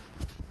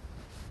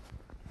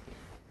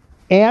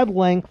 Add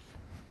length,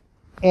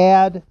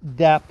 add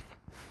depth,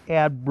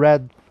 add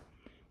breadth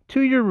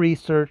to your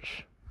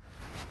research,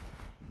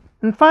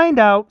 and find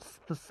out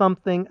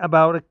something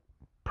about a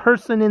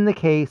person in the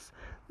case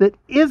that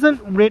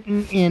isn't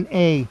written in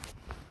a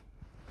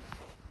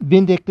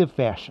vindictive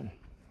fashion.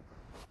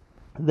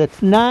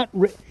 That's not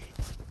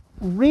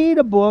read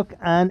a book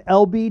on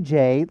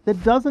LBJ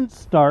that doesn't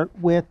start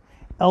with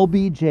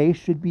LBJ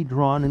should be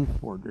drawn and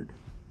quartered.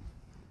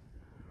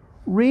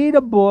 Read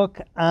a book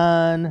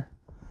on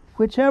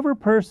whichever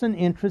person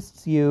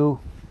interests you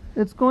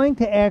that's going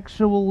to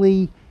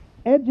actually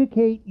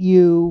educate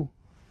you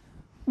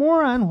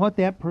more on what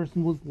that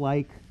person was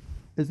like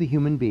as a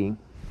human being.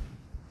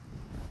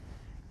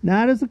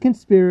 Not as a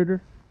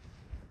conspirator,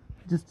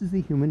 just as a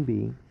human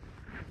being.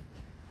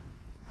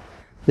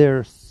 There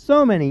are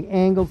so many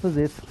angles of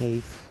this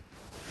case,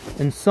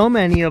 and so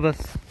many of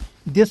us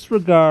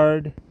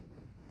disregard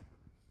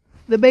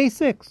the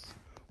basics.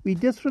 We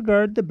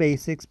disregard the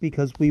basics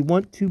because we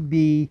want to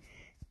be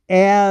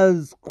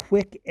as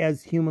quick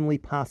as humanly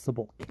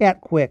possible, cat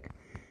quick,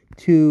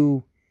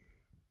 to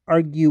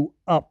argue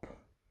up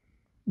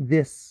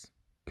this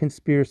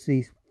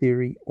conspiracy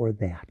theory or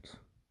that.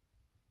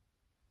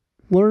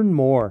 Learn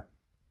more.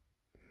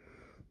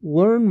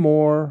 Learn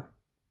more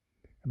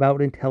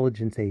about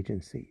intelligence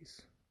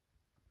agencies.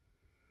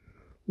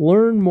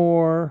 Learn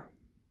more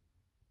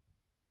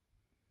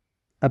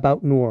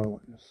about New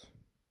Orleans.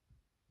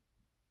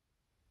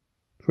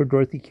 That's where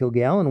Dorothy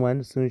Kilgallen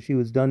went as soon as she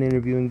was done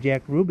interviewing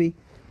Jack Ruby.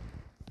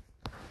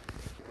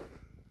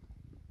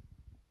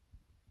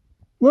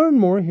 Learn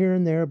more here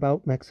and there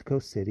about Mexico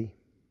City.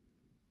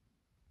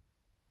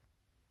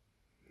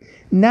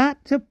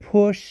 Not to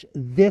push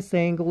this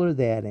angle or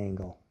that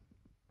angle,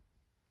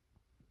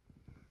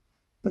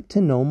 but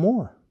to know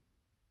more.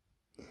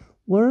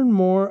 Learn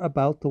more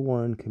about the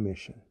Warren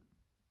Commission.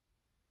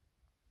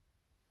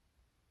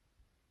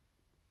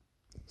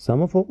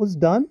 Some of what was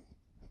done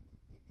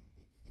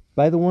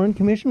by the Warren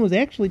Commission was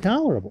actually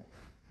tolerable.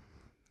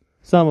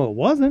 Some of it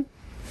wasn't,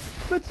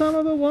 but some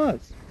of it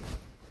was.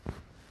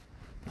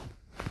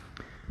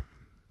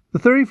 The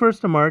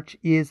 31st of March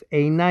is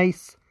a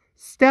nice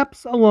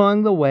steps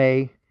along the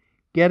way,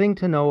 getting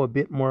to know a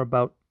bit more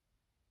about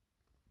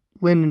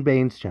Lyndon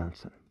Baines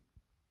Johnson.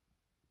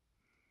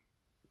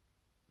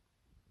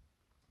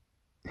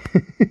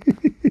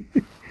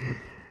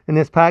 And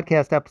this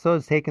podcast episode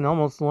is taken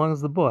almost as long as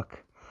the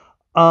book.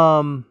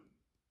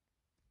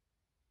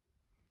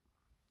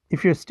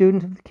 If you're a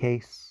student of the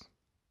case,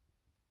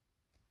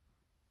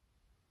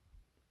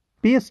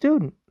 be a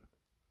student.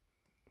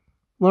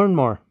 Learn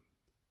more.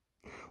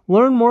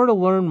 Learn more to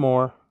learn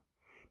more.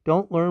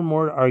 Don't learn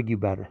more to argue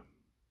better.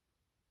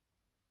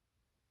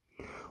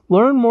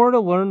 Learn more to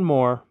learn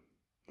more.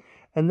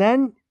 And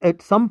then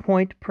at some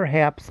point,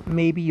 perhaps,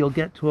 maybe you'll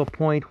get to a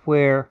point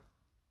where,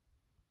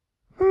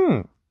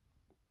 you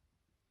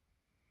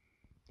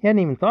hadn't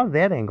even thought of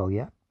that angle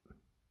yet.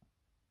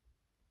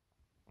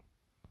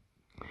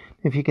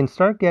 If you can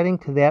start getting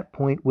to that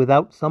point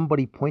without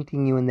somebody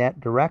pointing you in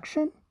that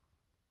direction,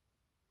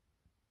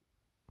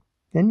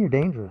 then you're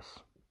dangerous.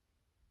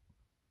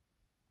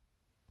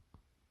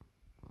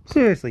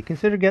 Seriously,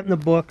 consider getting the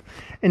book.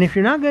 And if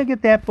you're not going to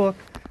get that book,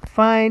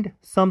 find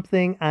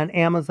something on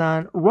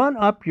Amazon. Run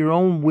up your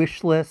own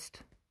wish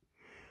list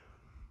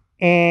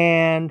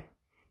and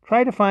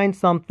try to find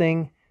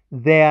something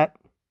that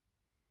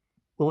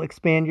will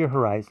expand your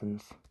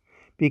horizons.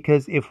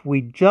 Because if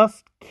we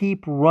just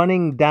keep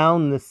running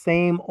down the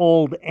same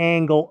old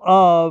angle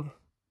of,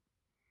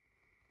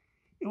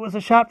 it was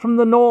a shot from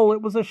the knoll,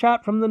 it was a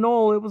shot from the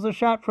knoll, it was a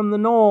shot from the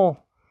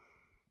knoll,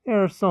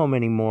 There are so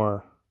many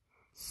more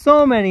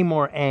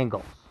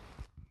angles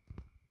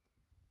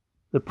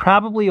that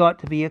probably ought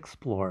to be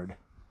explored.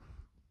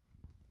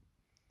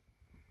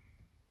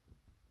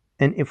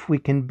 And if we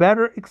can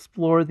better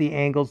explore the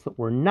angles that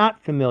we're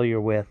not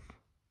familiar with,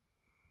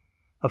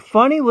 a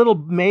funny little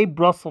Mae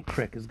Brussel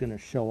trick is going to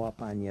show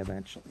up on you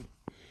eventually.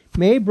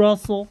 Mae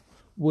Brussel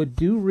would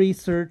do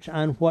research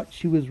on what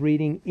she was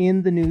reading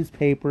in the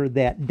newspaper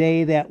that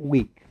day, that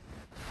week.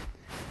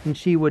 And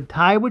she would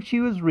tie what she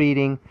was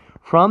reading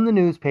from the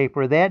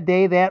newspaper that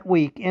day, that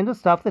week, into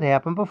stuff that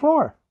happened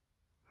before.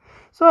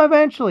 So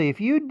eventually, if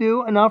you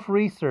do enough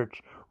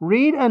research,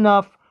 read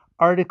enough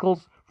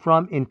articles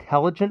from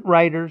intelligent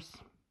writers,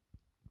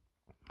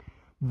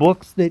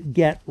 books that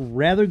get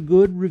rather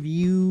good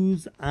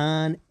reviews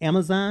on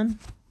Amazon,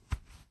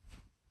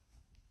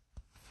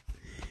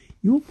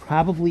 you'll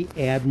probably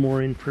add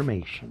more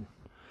information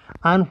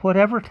on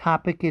whatever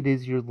topic it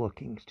is you're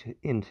looking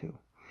into.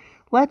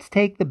 Let's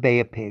take the Bay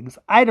of Pigs.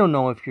 I don't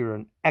know if you're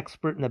an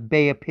expert in the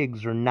Bay of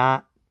Pigs or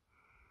not.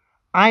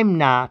 I'm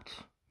not.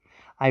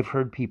 I've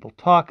heard people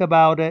talk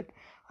about it.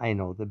 I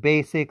know the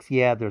basics.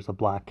 Yeah, there's a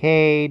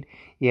blockade.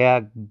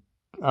 Yeah,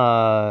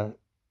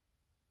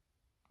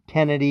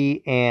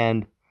 Kennedy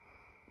and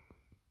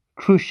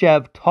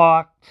Khrushchev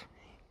talked,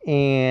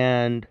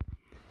 and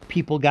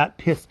people got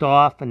pissed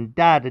off and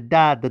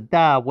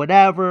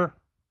whatever.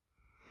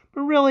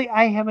 But really,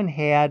 I haven't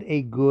had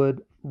a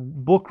good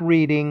book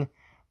reading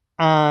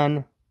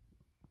on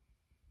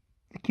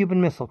the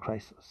Cuban Missile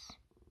Crisis.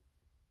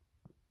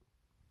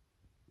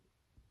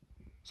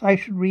 So I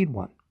should read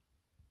one.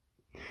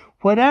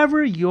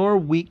 Whatever your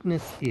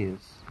weakness is,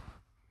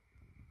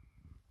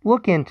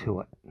 look into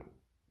it.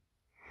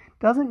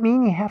 Doesn't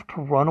mean you have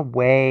to run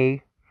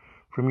away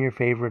from your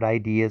favorite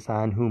ideas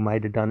on who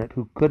might have done it,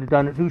 who could have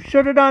done it, who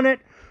should have done it,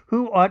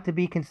 who ought to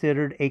be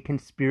considered a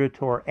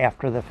conspirator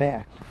after the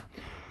fact.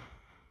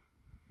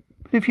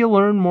 But if you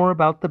learn more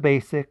about the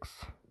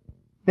basics,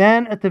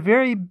 then at the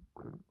very,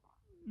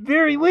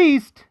 very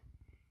least,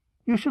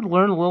 you should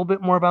learn a little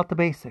bit more about the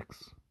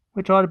basics,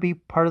 which ought to be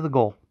part of the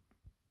goal.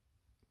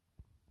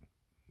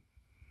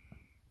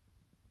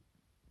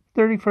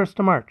 31st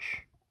of March.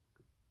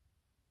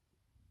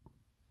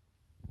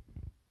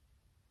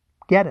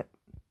 Get it.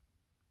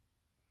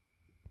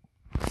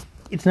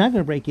 It's not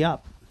going to break you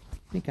up. I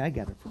think I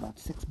got it for about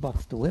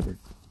 $6 delivered.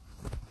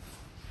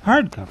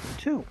 Hardcover,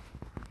 too.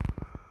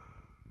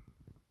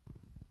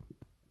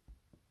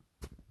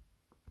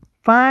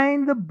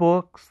 Find the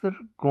books that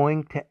are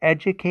going to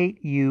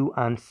educate you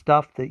on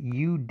stuff that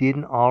you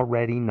didn't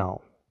already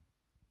know.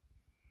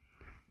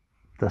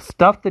 The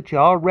stuff that you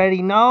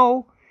already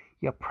know,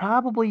 you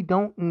probably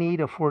don't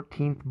need a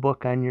 14th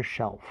book on your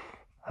shelf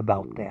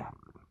about that.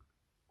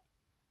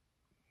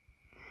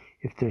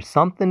 If there's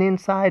something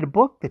inside a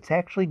book that's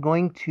actually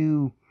going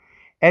to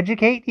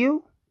educate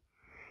you,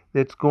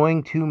 that's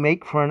going to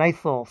make for a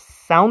nice little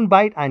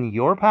soundbite on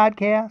your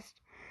podcast,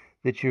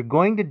 that you're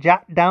going to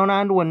jot down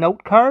onto a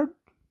note card,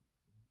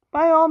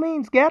 by all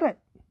means, get it.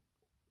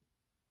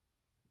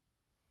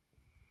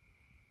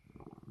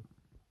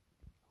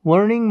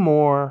 Learning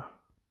more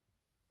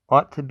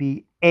ought to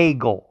be a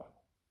goal.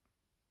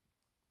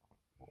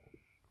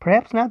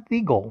 Perhaps not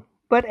the goal,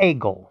 but a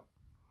goal.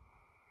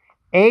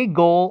 A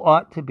goal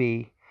ought to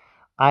be,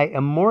 I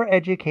am more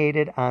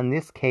educated on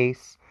this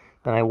case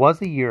than I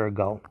was a year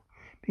ago,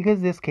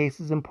 because this case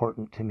is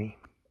important to me.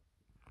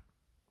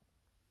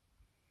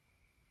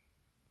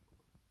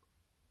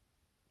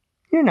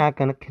 You're not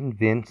going to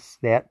convince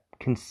that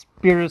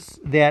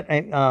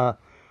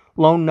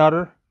lone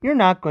nutter. You're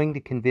not going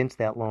to convince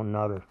that lone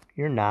nutter.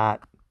 You're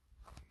not.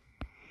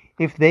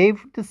 If they've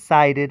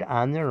decided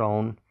on their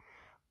own,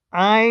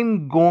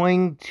 I'm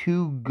going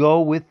to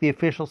go with the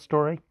official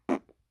story,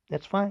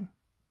 that's fine.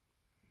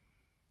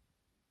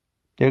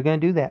 They're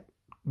going to do that.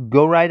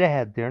 Go right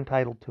ahead. They're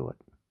entitled to it.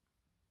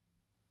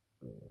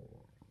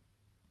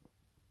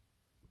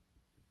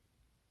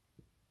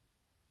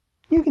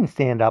 You can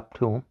stand up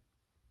to them.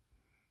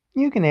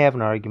 You can have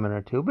an argument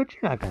or two, but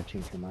you're not going to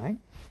change your mind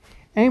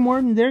any more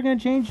than they're going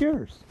to change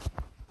yours.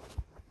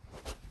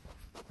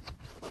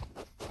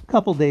 A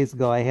couple days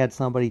ago, I had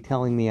somebody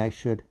telling me I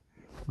should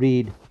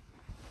read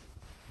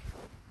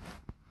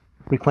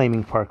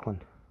Reclaiming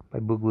Parkland by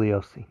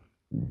Bugliosi.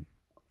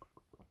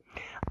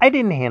 I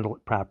didn't handle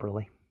it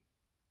properly.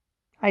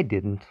 I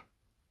didn't.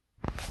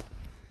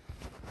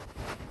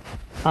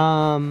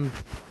 But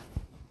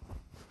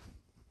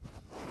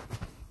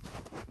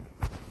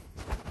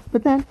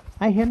then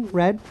I hadn't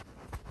read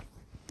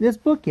this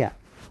book yet.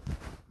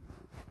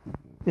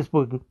 This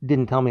book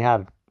didn't tell me how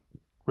to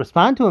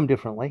respond to him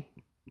differently.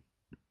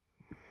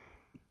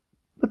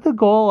 But the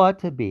goal ought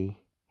to be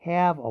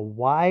have a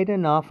wide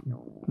enough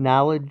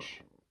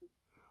knowledge,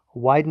 a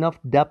wide enough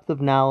depth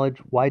of knowledge,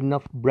 wide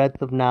enough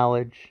breadth of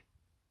knowledge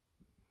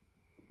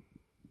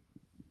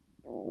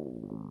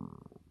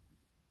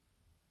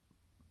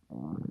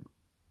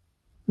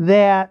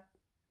that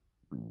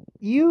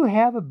you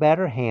have a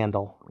better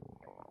handle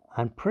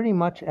on pretty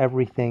much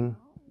everything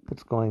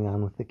that's going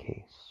on with the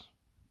case.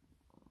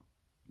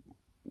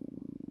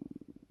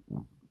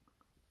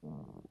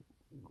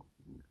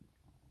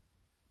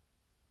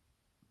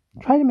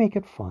 Try to make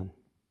it fun.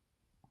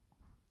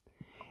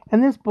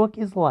 And this book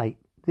is light.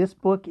 This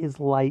book is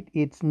light.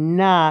 It's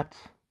not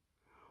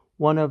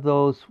one of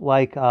those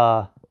like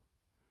Harvey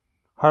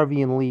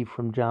and Lee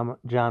from John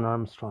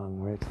Armstrong,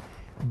 where it's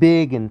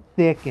big and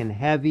thick and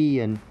heavy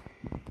and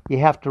you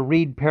have to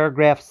read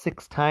paragraphs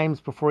 6 times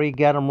before you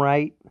get them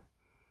right.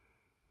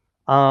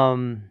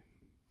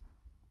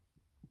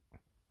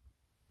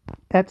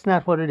 That's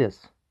not what it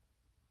is.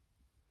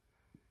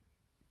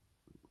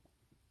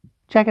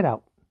 Check it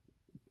out.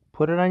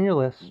 Put it on your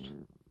list.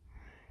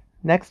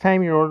 Next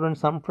time you're ordering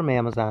something from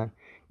Amazon,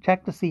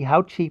 check to see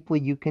how cheaply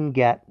you can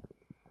get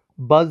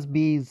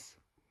Busby's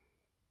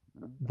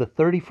The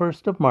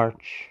 31st of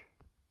March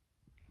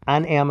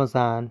on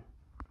Amazon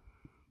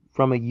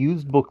from a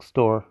used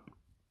bookstore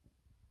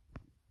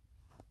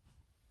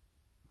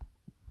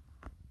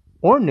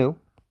or new,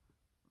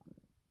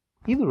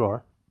 either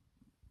or,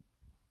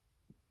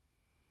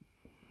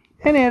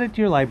 and add it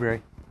to your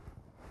library.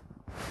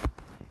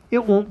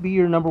 It won't be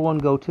your number one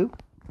go-to.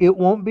 It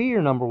won't be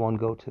your number one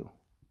go-to.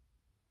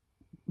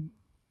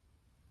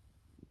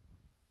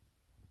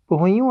 But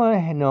when you want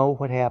to know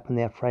what happened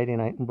that Friday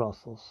night in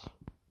Brussels,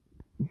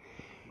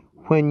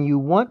 when you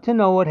want to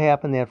know what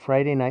happened that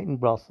Friday night in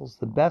Brussels,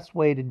 the best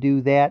way to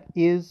do that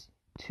is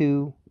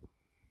to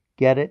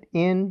get it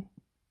in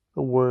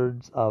the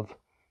words of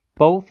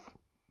both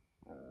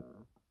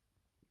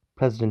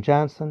President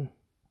Johnson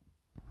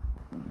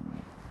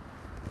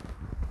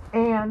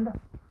and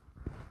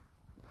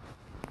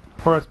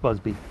Horace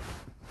Busby.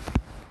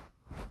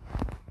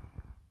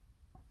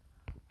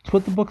 It's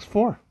what the book's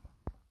for.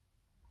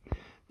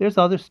 There's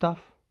other stuff,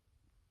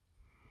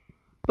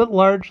 but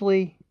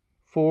largely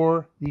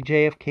for the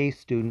JFK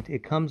student,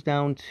 it comes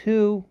down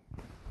to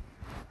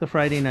the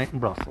Friday night in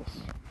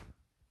Brussels.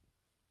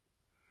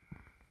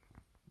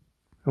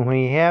 And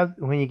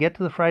when you get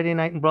to the Friday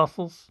night in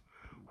Brussels,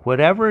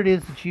 whatever it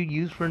is that you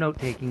use for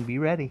note-taking, be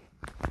ready.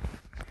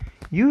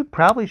 You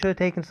probably should have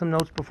taken some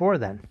notes before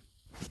then.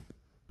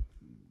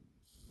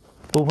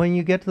 But when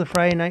you get to the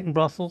Friday night in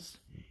Brussels,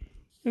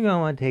 you're going to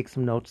want to take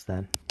some notes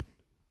then,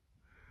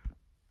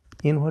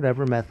 in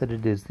whatever method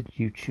it is that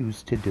you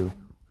choose to do.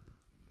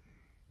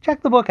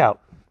 Check the book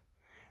out.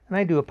 And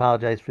I do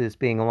apologize for this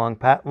being a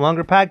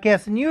longer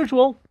podcast than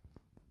usual.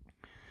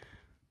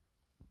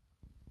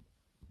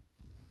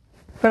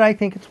 But I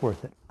think it's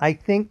worth it. I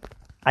think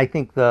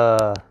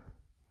the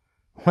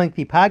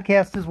lengthy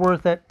podcast is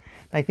worth it.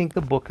 I think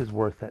the book is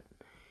worth it.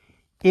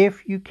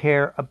 If you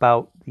care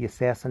about the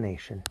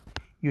assassination,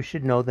 you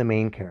should know the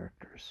main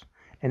characters.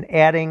 And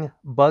adding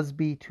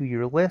Busby to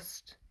your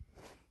list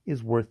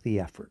is worth the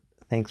effort.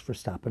 Thanks for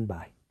stopping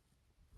by.